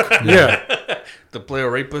hunk. Yeah. to play a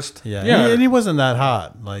rapist. Yeah. Yeah. And he wasn't that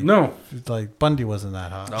hot. Like No. Like Bundy wasn't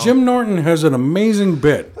that hot. No. Jim Norton has an amazing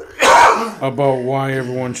bit about why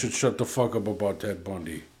everyone should shut the fuck up about Ted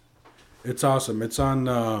Bundy. It's awesome. It's on,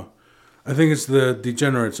 I think it's The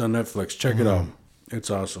Degenerates on Netflix. Check it out.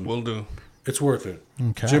 It's awesome. Will do. It's worth it.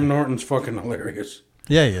 Okay. Jim Norton's fucking hilarious.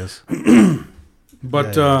 Yeah, he is.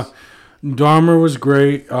 But Yeah, Dahmer was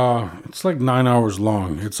great. It's like 9 hours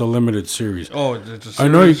long. It's a limited series. Oh, it's a series? I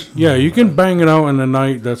know. You can bang it out in the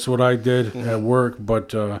night. That's what I did at work.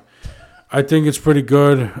 But I think it's pretty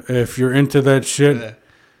good if you're into that shit. Yeah.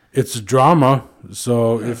 It's drama.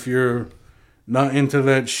 So if you're not into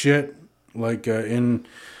that shit, like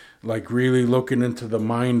really looking into the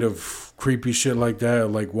mind of creepy shit like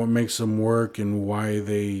that, like what makes them work and why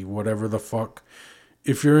they whatever the fuck.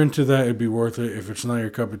 If you're into that, it'd be worth it. If it's not your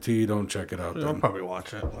cup of tea, don't check it out. I'll Then. probably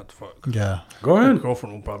watch it. What the fuck? Yeah. Go My ahead.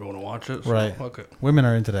 girlfriend will probably want to watch it. So Right. Fuck it. Women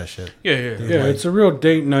are into that shit. Yeah. Yeah, it's a real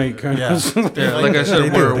date night kind Yeah. of. Yeah, like I said, They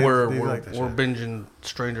do. we're They we're like that we're shit. binging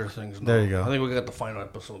Stranger Things now. There you go. I think we got the final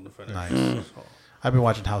episode to finish. Nice. So. I've been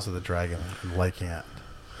watching House of the Dragon and liking it.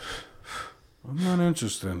 I'm not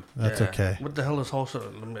interested. That's Yeah. okay. What the hell is House of?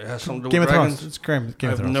 It has something to do Game with of dragons. Thrones. It's great. Game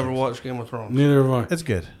of I've Thrones. never watched Game of Thrones. Neither have I. It's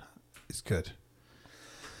good. It's good.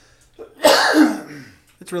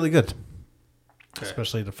 It's really good. Okay.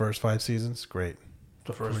 Especially the first 5 seasons. Great.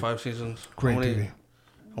 The first 5 seasons. Great How many, TV.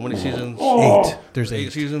 How many seasons? 8. There's 8.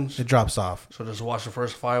 8 seasons. It drops off. So just watch the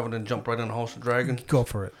first 5 and then jump right into House of Dragon. Go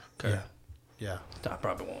for it. Okay. Yeah. I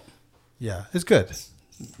probably won't. Yeah. It's good.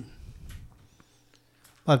 A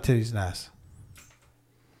lot of titties and ass.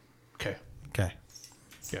 Okay. Okay.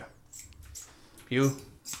 Yeah. You?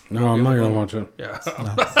 No, I'm not gonna watch it. Yeah.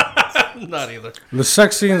 Not either. The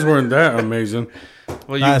sex scenes weren't that amazing.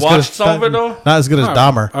 Well, you Not as good watched as- some of it though. Not as good as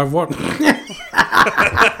Dahmer. I've watched.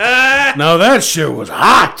 Now that shit was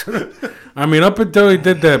hot. I mean, up until he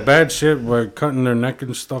did that bad shit by cutting their neck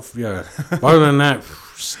and stuff. Yeah. Other than that,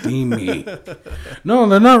 steamy. No,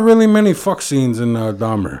 there are not really many fuck scenes in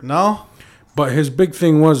Dahmer. No? But his big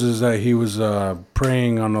thing is that he was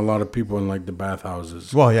preying on a lot of people in like the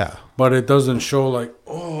bathhouses. Well, yeah. But it doesn't show like,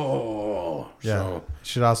 oh. Yeah. So It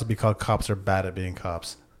should also be called Cops Are Bad at Being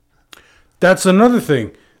Cops. that's another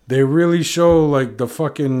thing. They really show like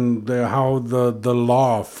how the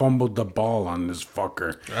law fumbled the ball on this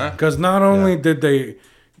fucker. Because not only did they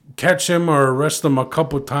catch him or arrest him a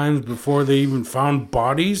couple times before they even found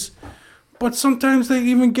bodies, but sometimes they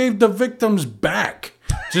even gave the victims back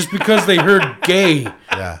just because they heard gay.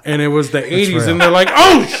 Yeah. And it was the 80s real. and they're like,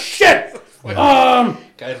 oh shit!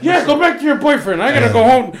 Yeah, go back to your boyfriend. I gotta go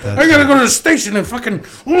home. I gotta go to the station and fucking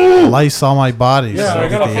Lice all my body. yeah, so I I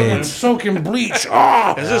get gotta the fucking AIDS. soak in bleach.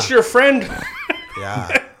 Oh. Is this your friend?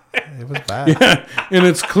 Yeah. It was bad. Yeah, and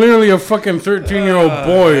it's clearly a fucking 13-year-old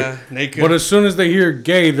boy. Yeah, naked. But as soon as they hear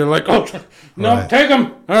gay, they're like, "Oh, no, Right. take him!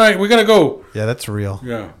 All right, we gotta go." Yeah, that's real.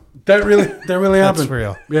 Yeah, that really happened. That's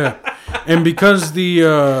real. Yeah, and because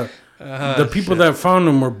the people that found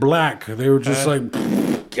him were black, they were just like,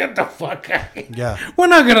 "Get the fuck out! Yeah. We're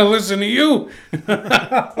not gonna listen to you."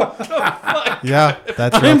 Yeah,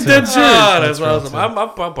 that's real I'm too. dead serious. That's real awesome. too. I'll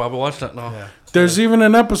probably watch that now. Yeah. There's even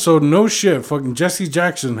an episode. No shit, fucking Jesse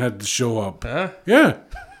Jackson had to show up. Huh? Yeah.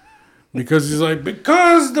 Because he's like,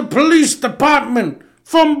 because the police department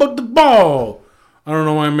fumbled the ball. I don't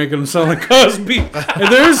know why I'm making him sound like Cosby.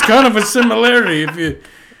 And there is kind of a similarity.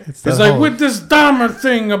 It's that like whole- with this Dahmer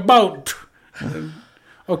thing about.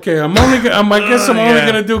 Okay, I guess I'm only Yeah.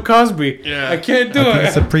 gonna do Cosby. Yeah. I can't do I think it.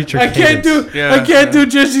 it's a preacher I can't do. cadence. Yeah, I can't do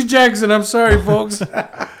Jesse Jackson. I'm sorry, folks.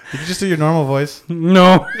 You can just do your normal voice.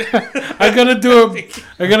 No, I gotta do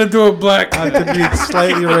a black. I could be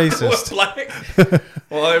slightly What, racist. black?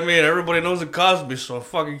 Well, I mean, everybody knows the Cosby, so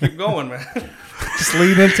fucking keep going, man. Just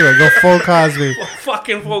lean into it. Go full Cosby.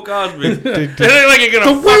 Fucking full Cosby. It Dude, ain't like you're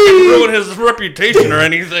gonna The fucking way- ruin his reputation or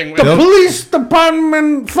anything, The man. police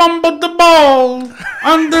department fumbled the ball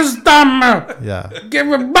on this Dahmer. Yeah. Give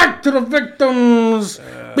it back to the victims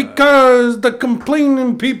because the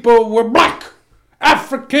complaining people were black,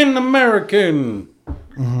 African American.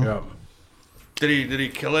 Yeah. Did he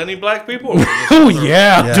kill any black people? Or was it Oh just-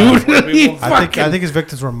 yeah, Yeah. dude. He, I think his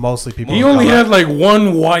victims were mostly people. he of only color. had like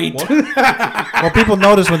one white. Well, people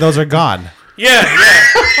notice when those are gone. Yeah.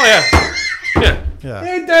 Oh yeah. Yeah. Yeah.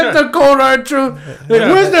 Ain't that the cold Archer?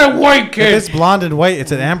 Where's that white If kid? it's blonde and white,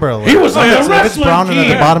 it's an amber alert. He was like a If it's wrestling brown and at the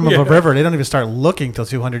king. bottom of Yeah. a river, they don't even start looking till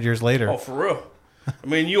 200 years later. Oh, for real. I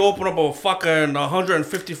mean, you open up a fucking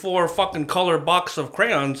 154 fucking color box of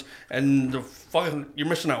crayons, and the fucking you're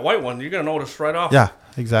missing that white one. You're gonna notice right off. Yeah,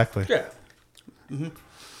 exactly. Yeah.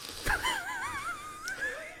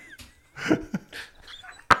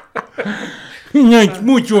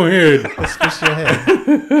 Smooch your head. Squish your head.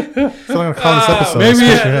 That's what I'm gonna call this episode. maybe- Squish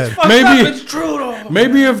your head. Fucked Maybe- up, it's true though.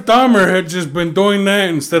 Maybe if Dahmer had just been doing that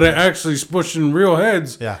instead of actually spushing real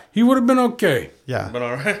heads, Yeah. he would have been okay. Yeah. But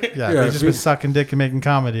all right. Yeah, Yeah, if he's if just he- been sucking dick and making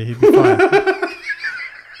comedy, he'd be fine.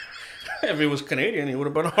 If he was Canadian, he would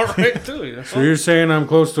have been all right too. You know? So you're saying I'm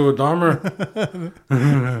close to a Dahmer?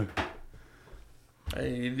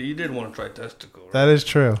 Hey, you did want to try testicle, right? That is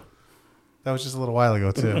true. That was just a little while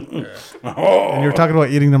ago too. Yeah. And you were talking about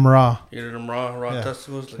eating them raw. You did them raw Yeah.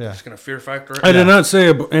 testicles. Like, Yeah. just gonna fear factor it. I did not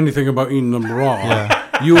say anything about eating them raw. Yeah.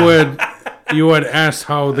 You had asked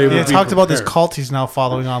how they He would be talked about this prepared. cult he's now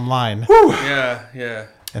following online Yeah.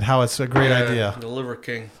 and how it's a great Yeah, idea. The Liver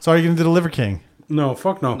King. So are you gonna do the Liver King? No,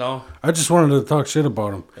 fuck no. No. I just wanted to talk shit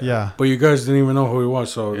about him. Yeah. But you guys didn't even know who he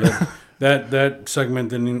was, so that segment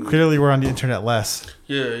didn't even... Clearly, we're on the internet less.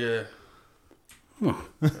 Yeah.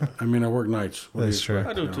 I mean, I work nights. What do That's you true.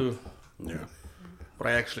 I do too. Yeah. But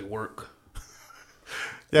I actually work.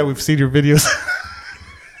 Yeah, we've seen your videos.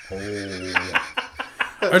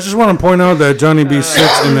 I just want to point out that Johnny B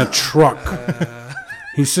sits in a truck.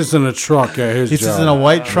 He sits in a truck at his He job. sits in a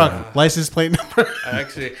white truck, license plate number. I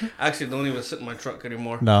actually don't even sit in my truck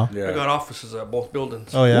anymore. No. Yeah. I got offices at both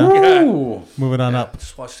buildings. Oh yeah. Ooh. Moving on up.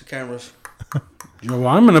 Just watch the cameras. Yo,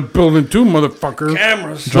 I'm in a building too, motherfucker.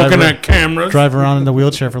 Cameras. Drive Looking around- at cameras. Drive around in the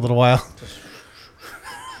wheelchair for a little while.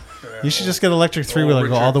 You should just get an electric three-wheeler and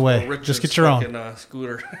go all the way. Just get your own. Fucking,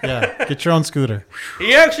 scooter. Yeah, get your own scooter.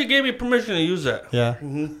 He actually gave me permission to use that. Yeah.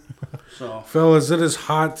 So Fellas, it is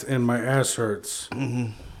hot and my ass hurts.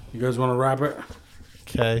 You guys want to wrap it?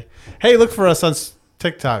 Okay. Hey, look for us on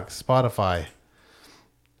TikTok, Spotify,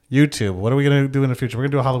 YouTube. What are we gonna do in the future? We're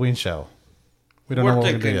gonna do a Halloween show. We don't We're know what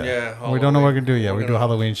we're thinking, gonna do yet. yeah, We don't know what we're gonna do Halloween. yet. We're We're gonna do a gonna-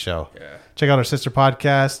 Halloween show. yeah. Check out our sister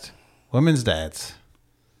podcast, Women's Dads.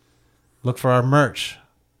 Look for our merch.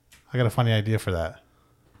 I got a funny idea for that.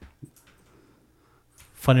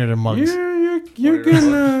 Funnier than mugs. Yeah, you You're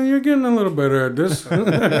getting a little better at this.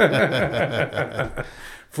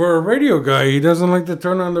 For a radio guy, he doesn't like to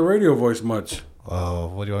turn on the radio voice much. Oh,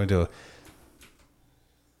 what do you want to do?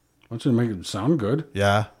 Why don't you make it sound good?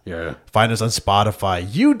 Yeah. Yeah. Find us on Spotify,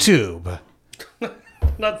 YouTube.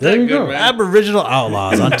 Not There that you good, go. man. Aboriginal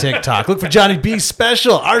Outlaws on TikTok. Look for Johnny B's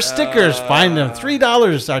special. Our stickers. Find them. $3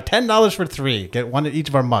 or $10 for 3. Get one at each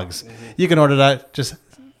of our mugs. You can order that. Just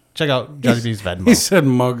check out Johnny B's Venmo. He said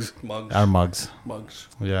mugs. Mugs. Our mugs. Mugs.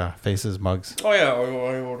 Yeah, faces, mugs. Oh, yeah.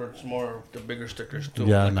 I ordered some more of the bigger stickers, too.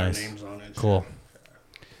 Yeah, with, like, nice. our names on it. Cool.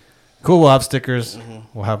 We'll have stickers.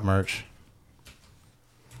 We'll have merch.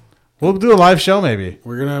 We'll do a live show maybe.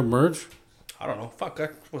 We're gonna have merch. I don't know. Fuck, I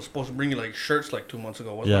was supposed to bring you, like, shirts, like, 2 months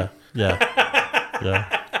ago, wasn't Yeah.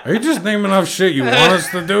 Are you just naming off shit you want us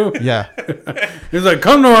to do? Yeah. He's like,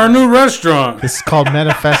 come to our new restaurant. This is called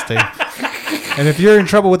manifesting. And if you're in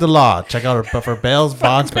trouble with the law, check out our for bails,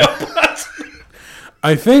 bonds.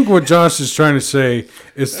 I think what Josh is trying to say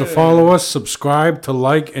is to follow us, subscribe, to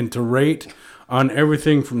like, and to rate on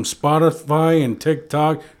everything from Spotify and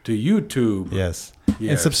TikTok to YouTube. Yes. And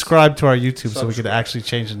Yes. subscribe to our YouTube so we can actually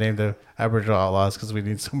change the name to Aboriginal Outlaws because we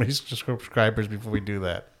need so many subscribers before we do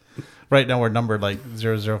that. Right now we're numbered like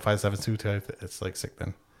 00572. It's like sick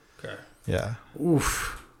then. Okay. Yeah.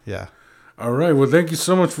 Oof. Yeah. All right. Well, thank you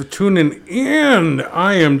so much for tuning in.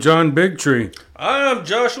 I am John Bigtree. I'm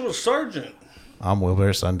Joshua Sargent. I'm Wil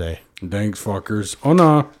Bear Sunday. Thanks, fuckers. Oh,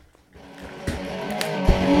 no.